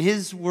comfort. In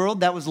his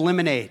world, that was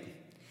lemonade.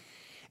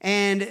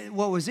 And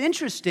what was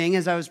interesting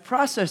as I was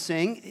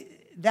processing,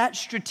 that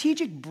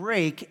strategic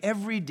break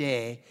every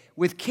day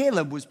with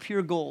Caleb was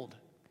pure gold.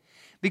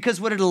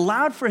 Because what it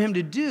allowed for him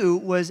to do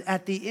was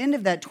at the end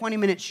of that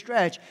 20-minute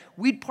stretch,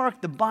 we'd park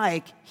the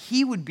bike,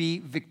 he would be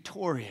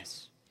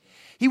victorious.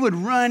 He would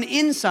run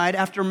inside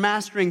after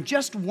mastering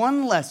just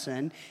one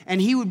lesson, and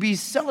he would be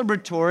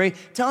celebratory,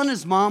 telling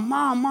his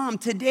Mom,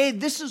 today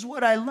this is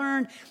what I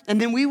learned.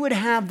 And then we would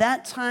have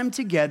that time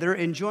together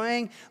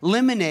enjoying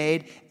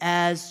lemonade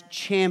as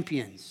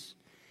champions.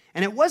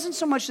 And it wasn't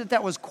so much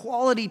that was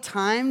quality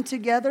time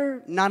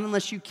together, not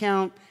unless you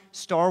count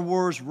Star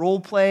Wars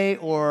role play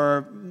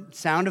or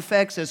sound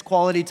effects as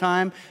quality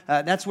time.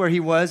 That's where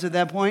he was at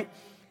that point.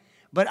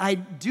 But I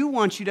do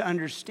want you to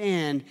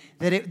understand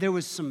that there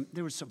was some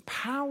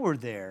power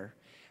there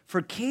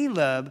for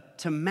Caleb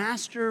to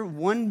master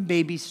one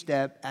baby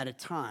step at a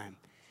time.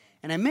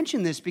 And I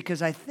mention this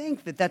because I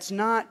think that that's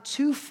not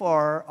too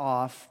far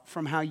off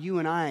from how you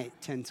and I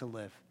tend to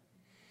live.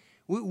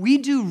 We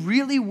do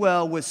really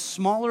well with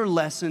smaller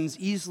lessons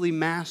easily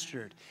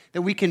mastered,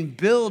 that we can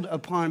build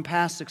upon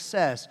past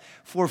success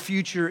for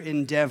future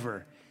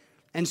endeavor.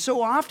 And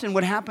so often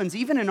what happens,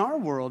 even in our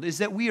world, is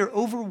that we are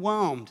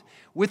overwhelmed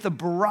with a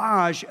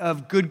barrage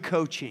of good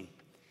coaching.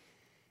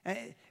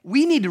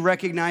 We need to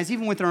recognize,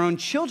 even with our own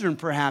children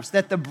perhaps,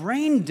 that the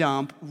brain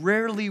dump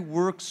rarely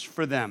works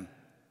for them.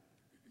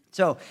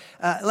 So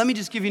let me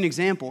just give you an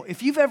example.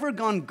 If you've ever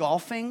gone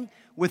golfing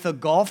with a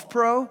golf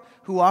pro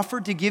who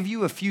offered to give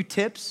you a few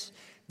tips,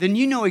 then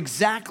you know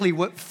exactly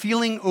what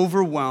feeling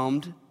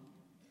overwhelmed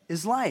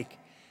is like.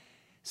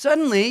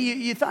 Suddenly,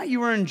 you thought you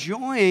were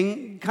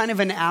enjoying kind of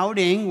an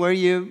outing where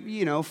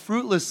you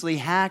fruitlessly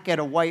hack at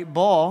a white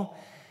ball,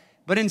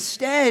 but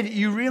instead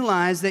you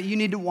realize that you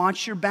need to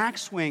watch your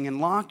backswing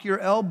and lock your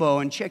elbow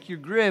and check your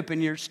grip,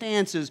 and your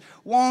stance is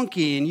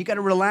wonky, and you got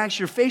to relax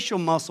your facial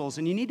muscles,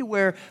 and you need to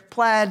wear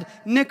plaid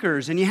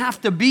knickers, and you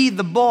have to be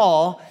the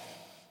ball.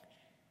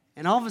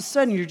 And all of a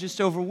sudden, you're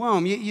just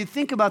overwhelmed. You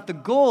think about the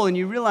goal, and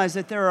you realize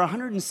that there are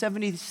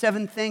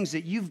 177 things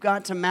that you've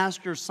got to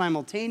master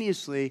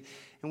simultaneously,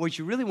 and what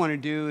you really want to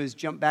do is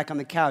jump back on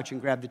the couch and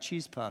grab the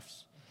cheese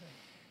puffs.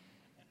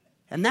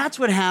 And that's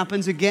what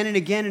happens again and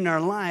again in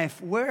our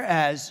life,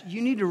 whereas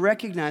you need to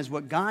recognize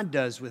what God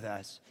does with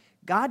us.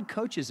 God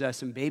coaches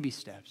us in baby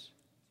steps.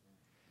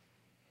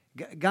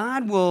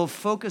 God will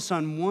focus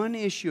on one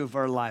issue of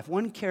our life,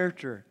 one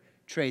character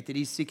trait that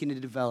he's seeking to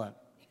develop.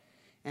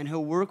 And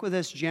he'll work with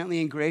us gently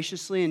and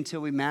graciously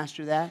until we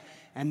master that.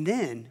 And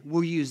then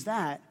we'll use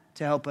that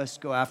to help us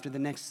go after the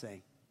next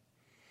thing.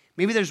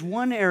 Maybe there's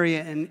one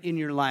area in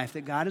your life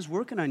that God is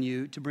working on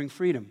you to bring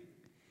freedom.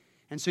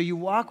 And so you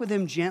walk with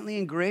him gently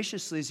and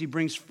graciously as he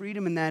brings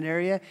freedom in that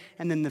area.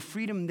 And then the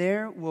freedom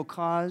there will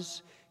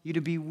cause you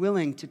to be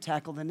willing to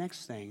tackle the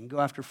next thing and go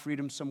after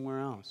freedom somewhere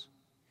else.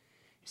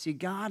 See,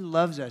 God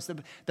loves us.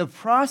 The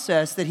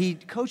process that he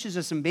coaches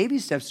us in baby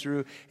steps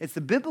through, it's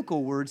the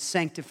biblical word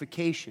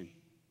sanctification.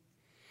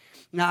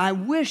 Now, I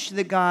wish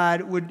that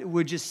God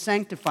would just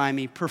sanctify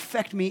me,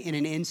 perfect me in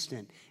an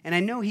instant. And I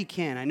know he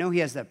can. I know he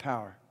has that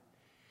power.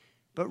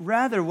 But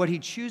rather, what he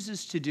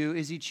chooses to do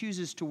is he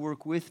chooses to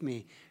work with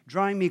me,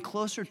 drawing me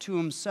closer to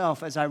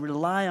himself as I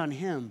rely on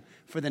him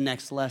for the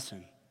next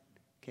lesson.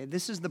 Okay,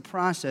 this is the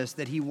process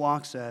that he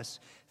walks us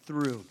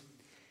through.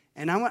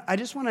 And I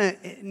just want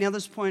to nail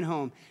this point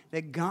home,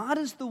 that God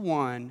is the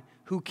one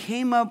who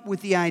came up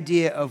with the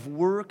idea of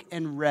work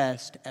and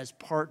rest as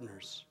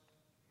partners.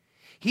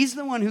 He's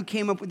the one who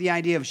came up with the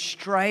idea of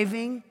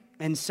striving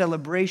and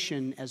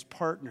celebration as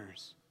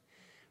partners.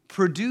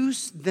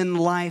 Produce, then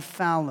lie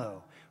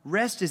fallow.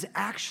 Rest is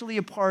actually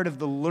a part of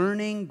the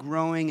learning,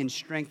 growing, and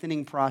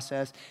strengthening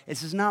process.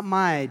 This is not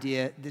my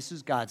idea. This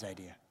is God's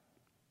idea.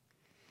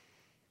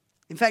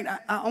 In fact,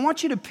 I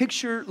want you to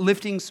picture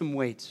lifting some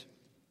weights.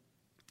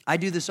 I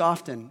do this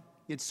often.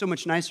 It's so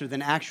much nicer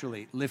than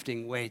actually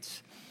lifting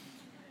weights.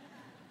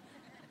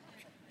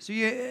 So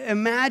you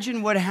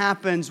imagine what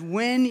happens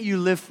when you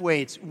lift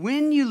weights.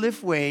 When you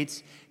lift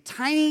weights,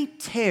 tiny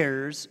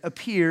tears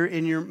appear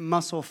in your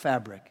muscle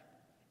fabric.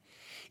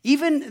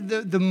 Even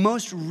the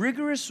most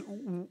rigorous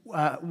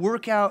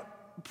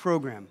workout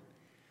program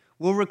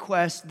will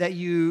request that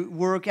you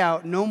work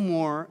out no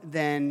more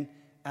than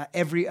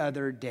every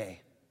other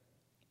day.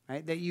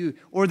 Right? That you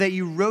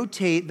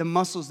rotate the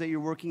muscles that you're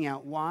working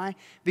out. Why?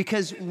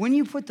 Because when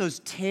you put those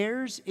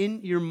tears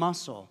in your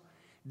muscle,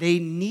 they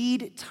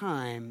need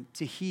time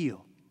to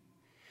heal.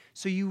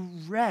 So you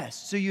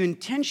rest. So you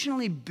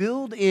intentionally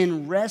build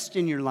in rest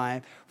in your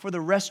life for the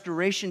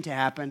restoration to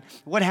happen.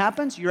 What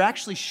happens? You're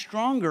actually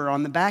stronger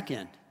on the back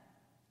end.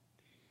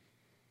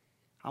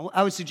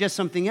 I would suggest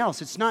something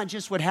else. It's not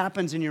just what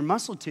happens in your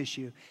muscle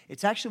tissue.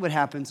 It's actually what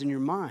happens in your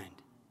mind.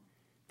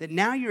 That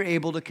now you're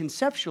able to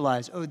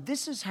conceptualize, oh,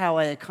 this is how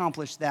I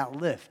accomplished that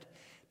lift.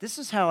 This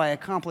is how I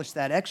accomplished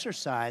that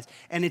exercise.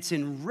 And it's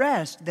in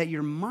rest that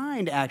your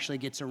mind actually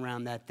gets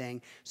around that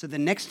thing. So the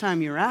next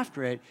time you're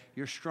after it,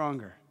 you're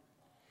stronger.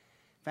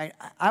 In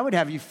fact, I would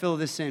have you fill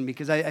this in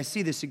because I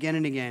see this again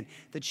and again.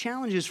 The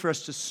challenge is for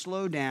us to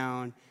slow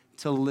down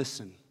to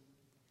listen.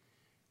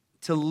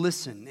 To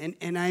listen.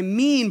 And I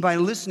mean by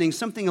listening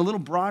something a little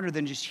broader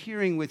than just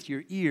hearing with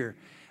your ear.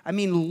 I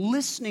mean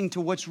listening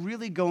to what's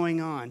really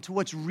going on, to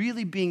what's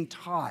really being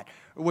taught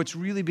or what's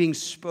really being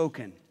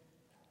spoken.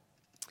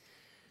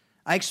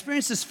 I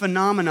experienced this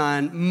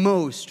phenomenon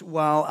most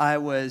while I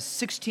was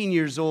 16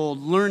 years old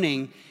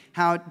learning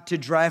how to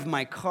drive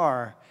my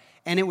car.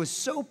 And it was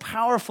so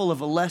powerful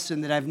of a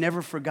lesson that I've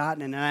never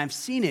forgotten, and I've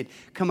seen it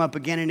come up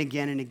again and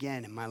again and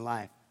again in my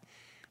life.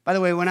 By the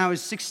way, when I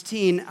was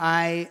 16,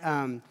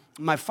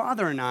 my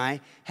father and I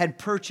had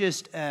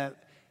purchased a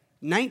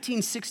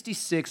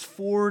 1966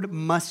 Ford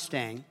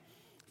Mustang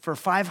for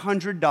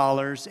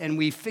 $500, and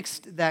we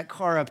fixed that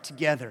car up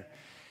together.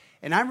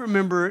 And I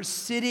remember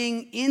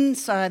sitting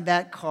inside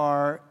that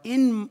car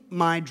in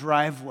my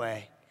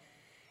driveway.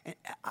 And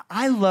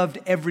I loved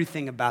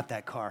everything about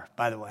that car,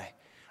 by the way.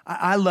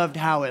 I loved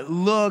how it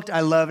looked.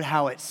 I loved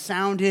how it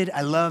sounded.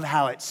 I loved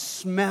how it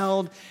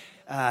smelled,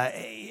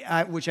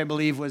 which I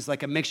believe was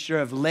like a mixture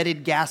of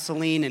leaded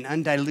gasoline and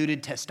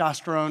undiluted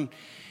testosterone.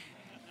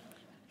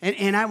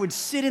 And I would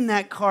sit in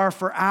that car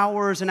for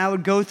hours, and I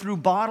would go through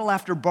bottle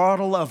after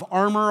bottle of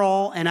Armor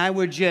All, and I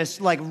would just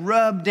like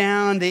rub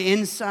down the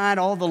inside,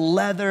 all the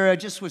leather.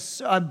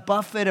 I'd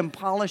buff it and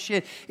polish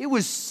it. It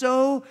was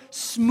so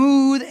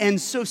smooth and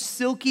so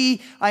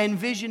silky. I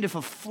envisioned if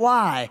a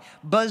fly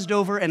buzzed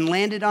over and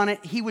landed on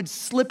it, he would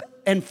slip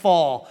and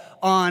fall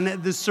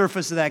on the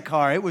surface of that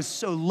car. It was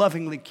so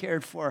lovingly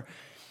cared for.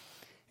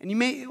 And you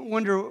may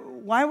wonder,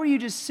 why were you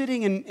just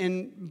sitting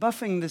and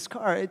buffing this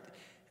car?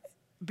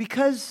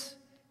 Because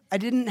I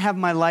didn't have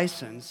my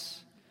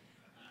license,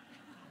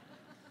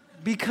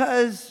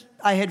 because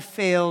I had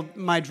failed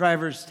my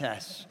driver's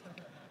test.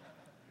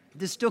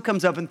 This still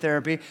comes up in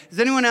therapy. Does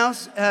anyone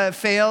else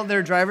fail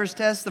their driver's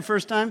test the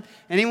first time?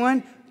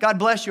 Anyone? God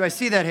bless you. I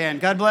see that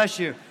hand. God bless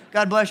you.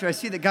 God bless you. I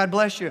see that. God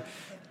bless you.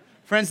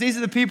 Friends, these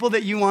are the people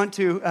that you want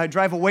to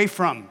drive away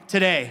from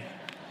today.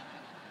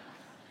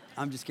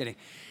 I'm just kidding.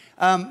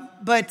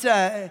 But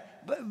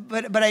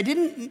I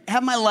didn't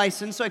have my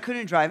license, so I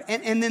couldn't drive.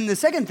 And then the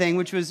second thing,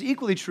 which was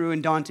equally true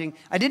and daunting,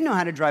 I didn't know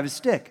how to drive a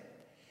stick.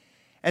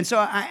 And so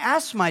I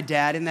asked my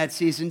dad in that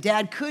season,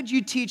 Dad, could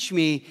you teach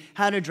me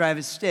how to drive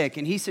a stick?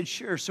 And he said,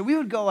 sure. So we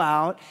would go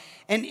out,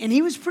 and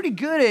he was pretty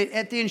good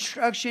at the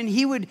instruction.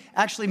 He would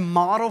actually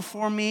model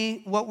for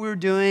me what we were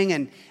doing.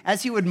 And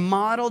as he would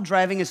model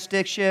driving a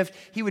stick shift,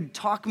 he would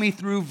talk me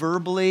through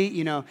verbally,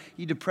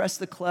 you depress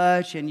the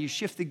clutch and you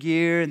shift the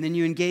gear and then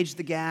you engage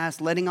the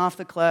gas, letting off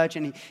the clutch.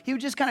 And he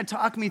would just kind of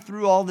talk me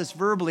through all this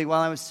verbally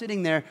while I was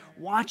sitting there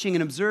watching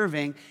and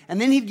observing.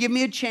 And then he'd give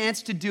me a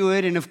chance to do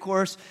it. And of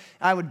course,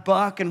 I would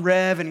buck and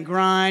rev and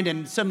grind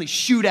and suddenly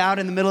shoot out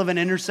in the middle of an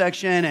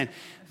intersection. And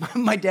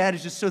my dad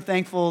is just so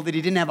thankful that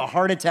he didn't have a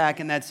heart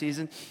attack in that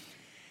season.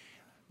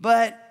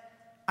 But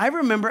I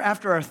remember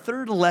after our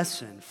third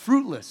lesson,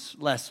 fruitless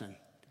lesson,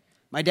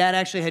 my dad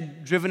actually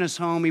had driven us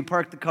home. He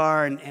parked the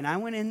car, and I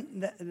went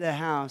in the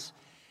house,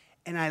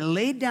 and I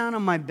laid down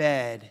on my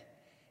bed,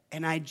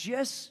 and I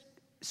just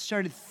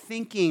started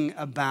thinking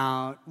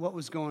about what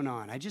was going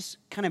on. I just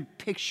kind of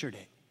pictured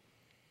it.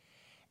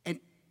 And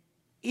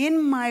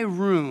in my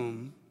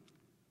room,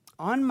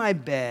 on my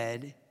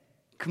bed,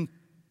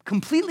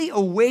 completely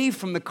away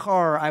from the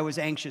car I was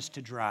anxious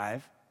to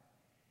drive,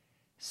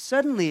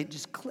 suddenly it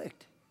just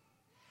clicked.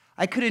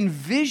 I could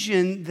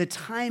envision the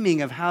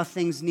timing of how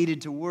things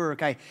needed to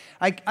work.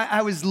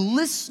 I was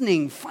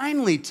listening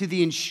finally to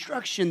the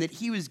instruction that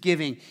he was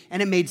giving,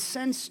 and it made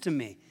sense to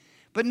me.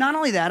 But not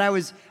only that, I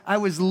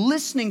was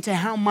listening to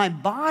how my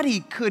body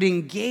could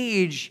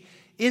engage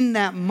in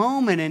that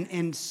moment,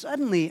 and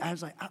suddenly I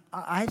was like,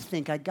 I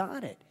think I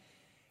got it.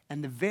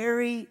 And the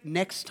very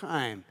next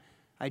time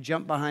I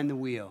jumped behind the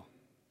wheel,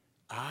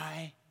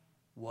 I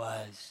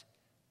was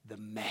the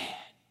man.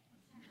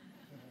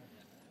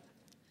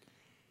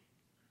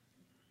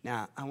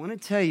 Now, I want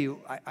to tell you,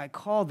 I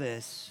call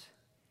this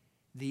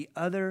the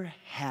other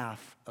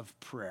half of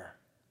prayer.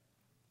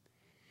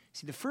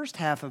 See, the first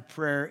half of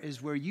prayer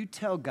is where you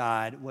tell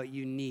God what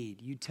you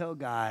need. You tell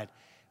God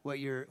what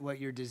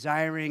you're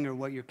desiring or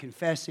what you're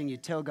confessing. You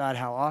tell God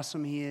how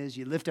awesome He is.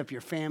 You lift up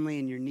your family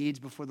and your needs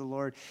before the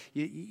Lord.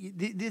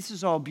 This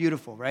is all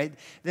beautiful, right?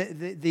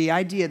 The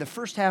idea, the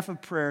first half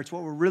of prayer, it's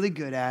what we're really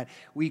good at.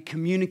 We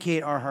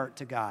communicate our heart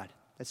to God.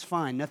 That's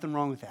fine. Nothing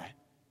wrong with that.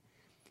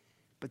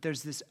 But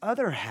there's this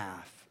other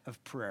half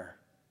of prayer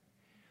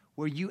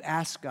where you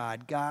ask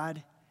God,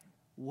 God,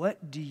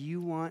 what do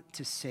you want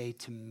to say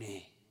to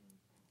me?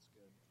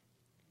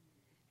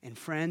 And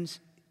friends,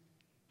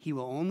 He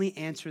will only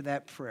answer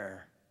that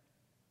prayer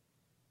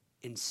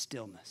in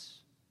stillness.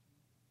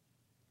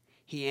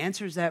 He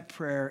answers that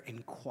prayer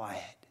in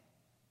quiet,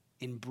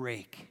 in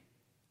break.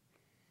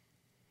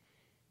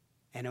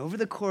 And over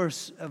the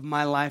course of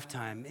my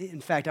lifetime,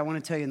 in fact, I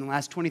want to tell you, in the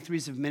last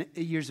 23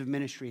 years of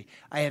ministry,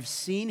 I have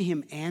seen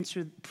Him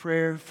answer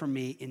prayer for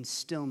me in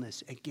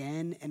stillness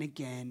again and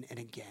again and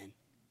again.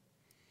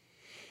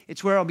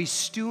 It's where I'll be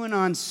stewing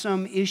on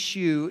some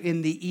issue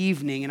in the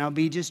evening, and I'll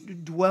be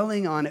just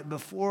dwelling on it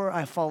before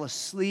I fall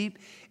asleep.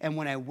 And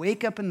when I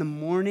wake up in the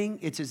morning,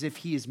 it's as if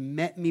He has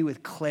met me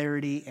with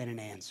clarity and an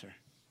answer.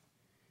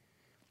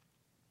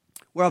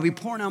 Where I'll be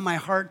pouring out my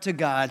heart to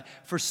God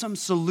for some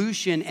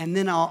solution, and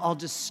then I'll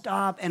just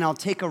stop and I'll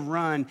take a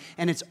run.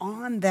 And it's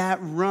on that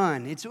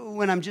run, it's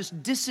when I'm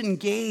just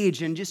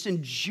disengaged and just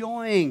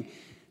enjoying,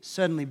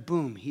 suddenly,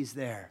 boom, He's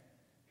there,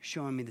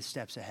 showing me the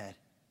steps ahead.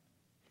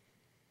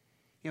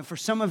 For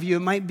some of you, it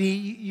might be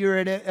you're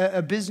at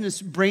a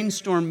business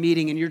brainstorm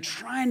meeting and you're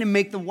trying to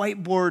make the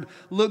whiteboard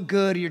look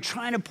good, or you're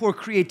trying to pour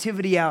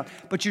creativity out,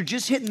 but you're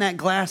just hitting that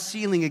glass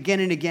ceiling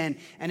again and again.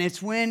 And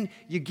it's when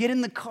you get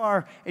in the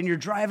car and you're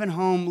driving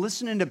home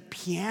listening to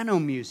piano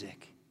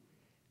music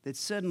that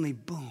suddenly,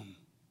 boom,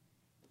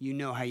 you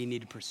know how you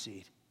need to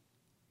proceed.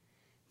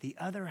 The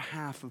other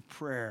half of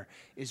prayer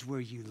is where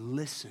you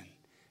listen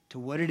to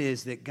what it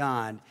is that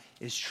God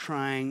is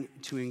trying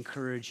to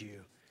encourage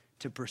you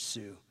to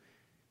pursue.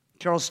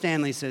 Charles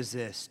Stanley says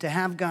this: to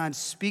have God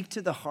speak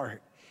to the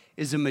heart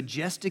is a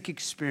majestic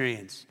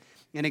experience,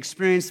 an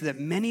experience that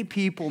many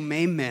people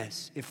may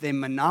miss if they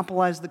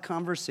monopolize the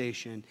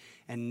conversation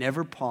and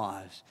never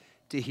pause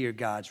to hear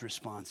God's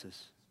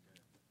responses.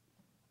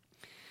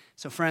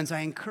 So friends, I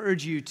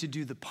encourage you to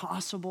do the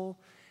possible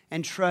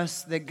and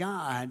trust that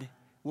God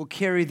will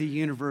carry the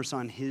universe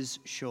on His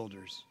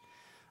shoulders.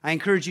 I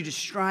encourage you to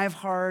strive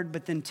hard,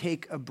 but then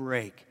take a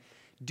break.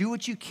 Do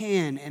what you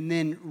can and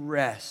then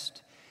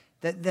rest.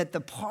 That the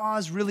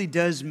pause really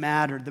does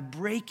matter. The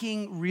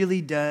breaking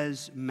really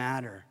does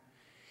matter.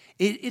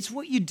 It's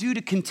what you do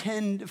to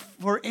contend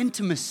for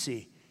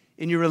intimacy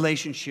in your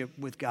relationship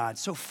with God.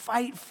 So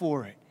fight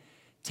for it.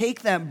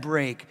 Take that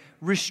break.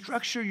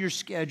 Restructure your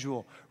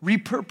schedule.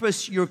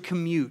 Repurpose your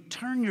commute.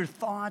 Turn your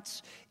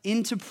thoughts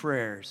into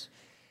prayers.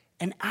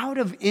 And out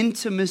of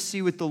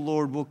intimacy with the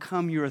Lord will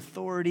come your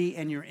authority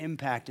and your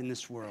impact in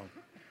this world.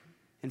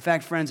 In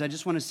fact, friends, I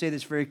just want to say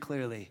this very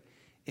clearly.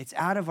 It's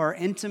out of our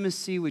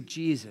intimacy with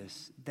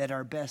Jesus that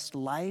our best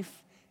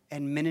life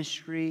and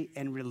ministry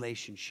and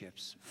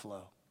relationships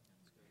flow.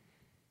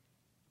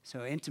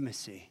 So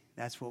intimacy,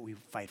 that's what we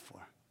fight for.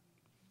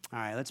 All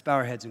right, let's bow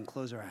our heads and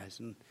close our eyes.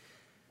 And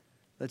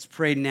let's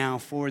pray now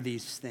for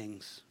these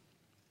things.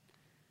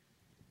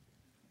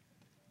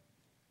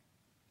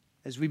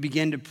 As we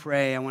begin to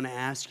pray, I want to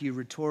ask you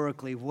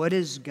rhetorically, what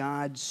is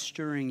God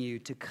stirring you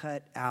to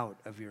cut out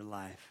of your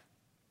life?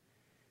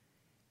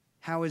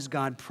 How is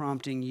God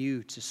prompting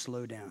you to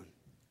slow down?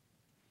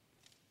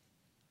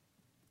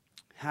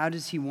 How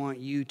does he want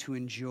you to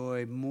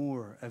enjoy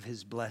more of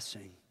his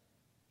blessing?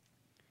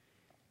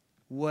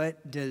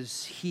 What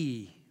does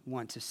he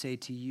want to say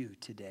to you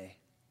today?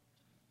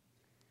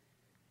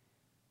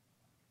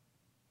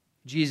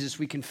 Jesus,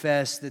 we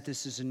confess that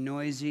this is a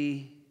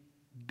noisy,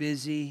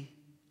 busy,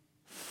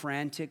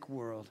 frantic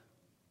world.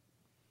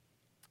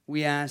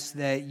 We ask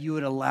that you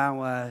would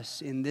allow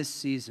us in this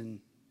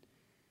season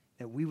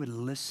that we would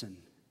listen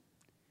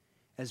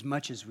as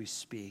much as we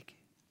speak,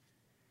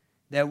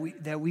 that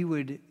we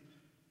would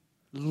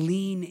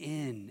lean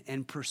in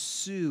and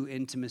pursue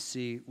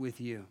intimacy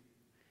with you,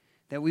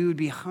 that we would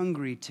be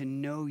hungry to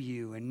know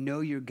you and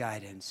know your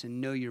guidance and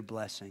know your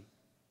blessing.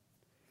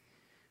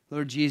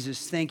 Lord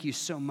Jesus, thank you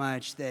so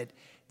much that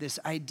this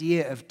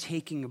idea of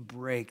taking a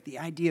break, the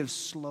idea of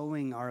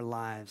slowing our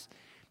lives,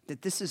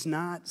 that this is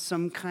not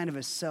some kind of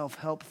a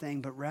self-help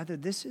thing, but rather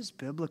this is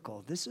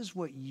biblical. This is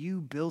what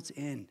you built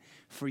in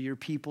for your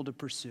people to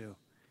pursue.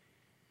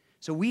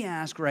 So we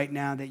ask right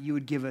now that you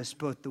would give us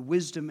both the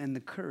wisdom and the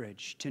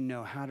courage to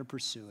know how to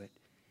pursue it.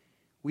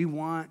 We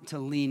want to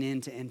lean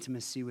into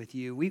intimacy with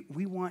you.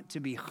 We want to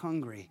be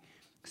hungry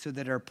so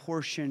that our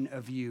portion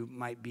of you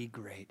might be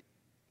great.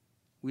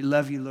 We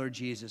love you, Lord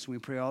Jesus. We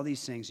pray all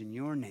these things in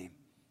your name.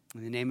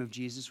 In the name of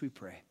Jesus we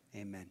pray.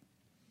 Amen.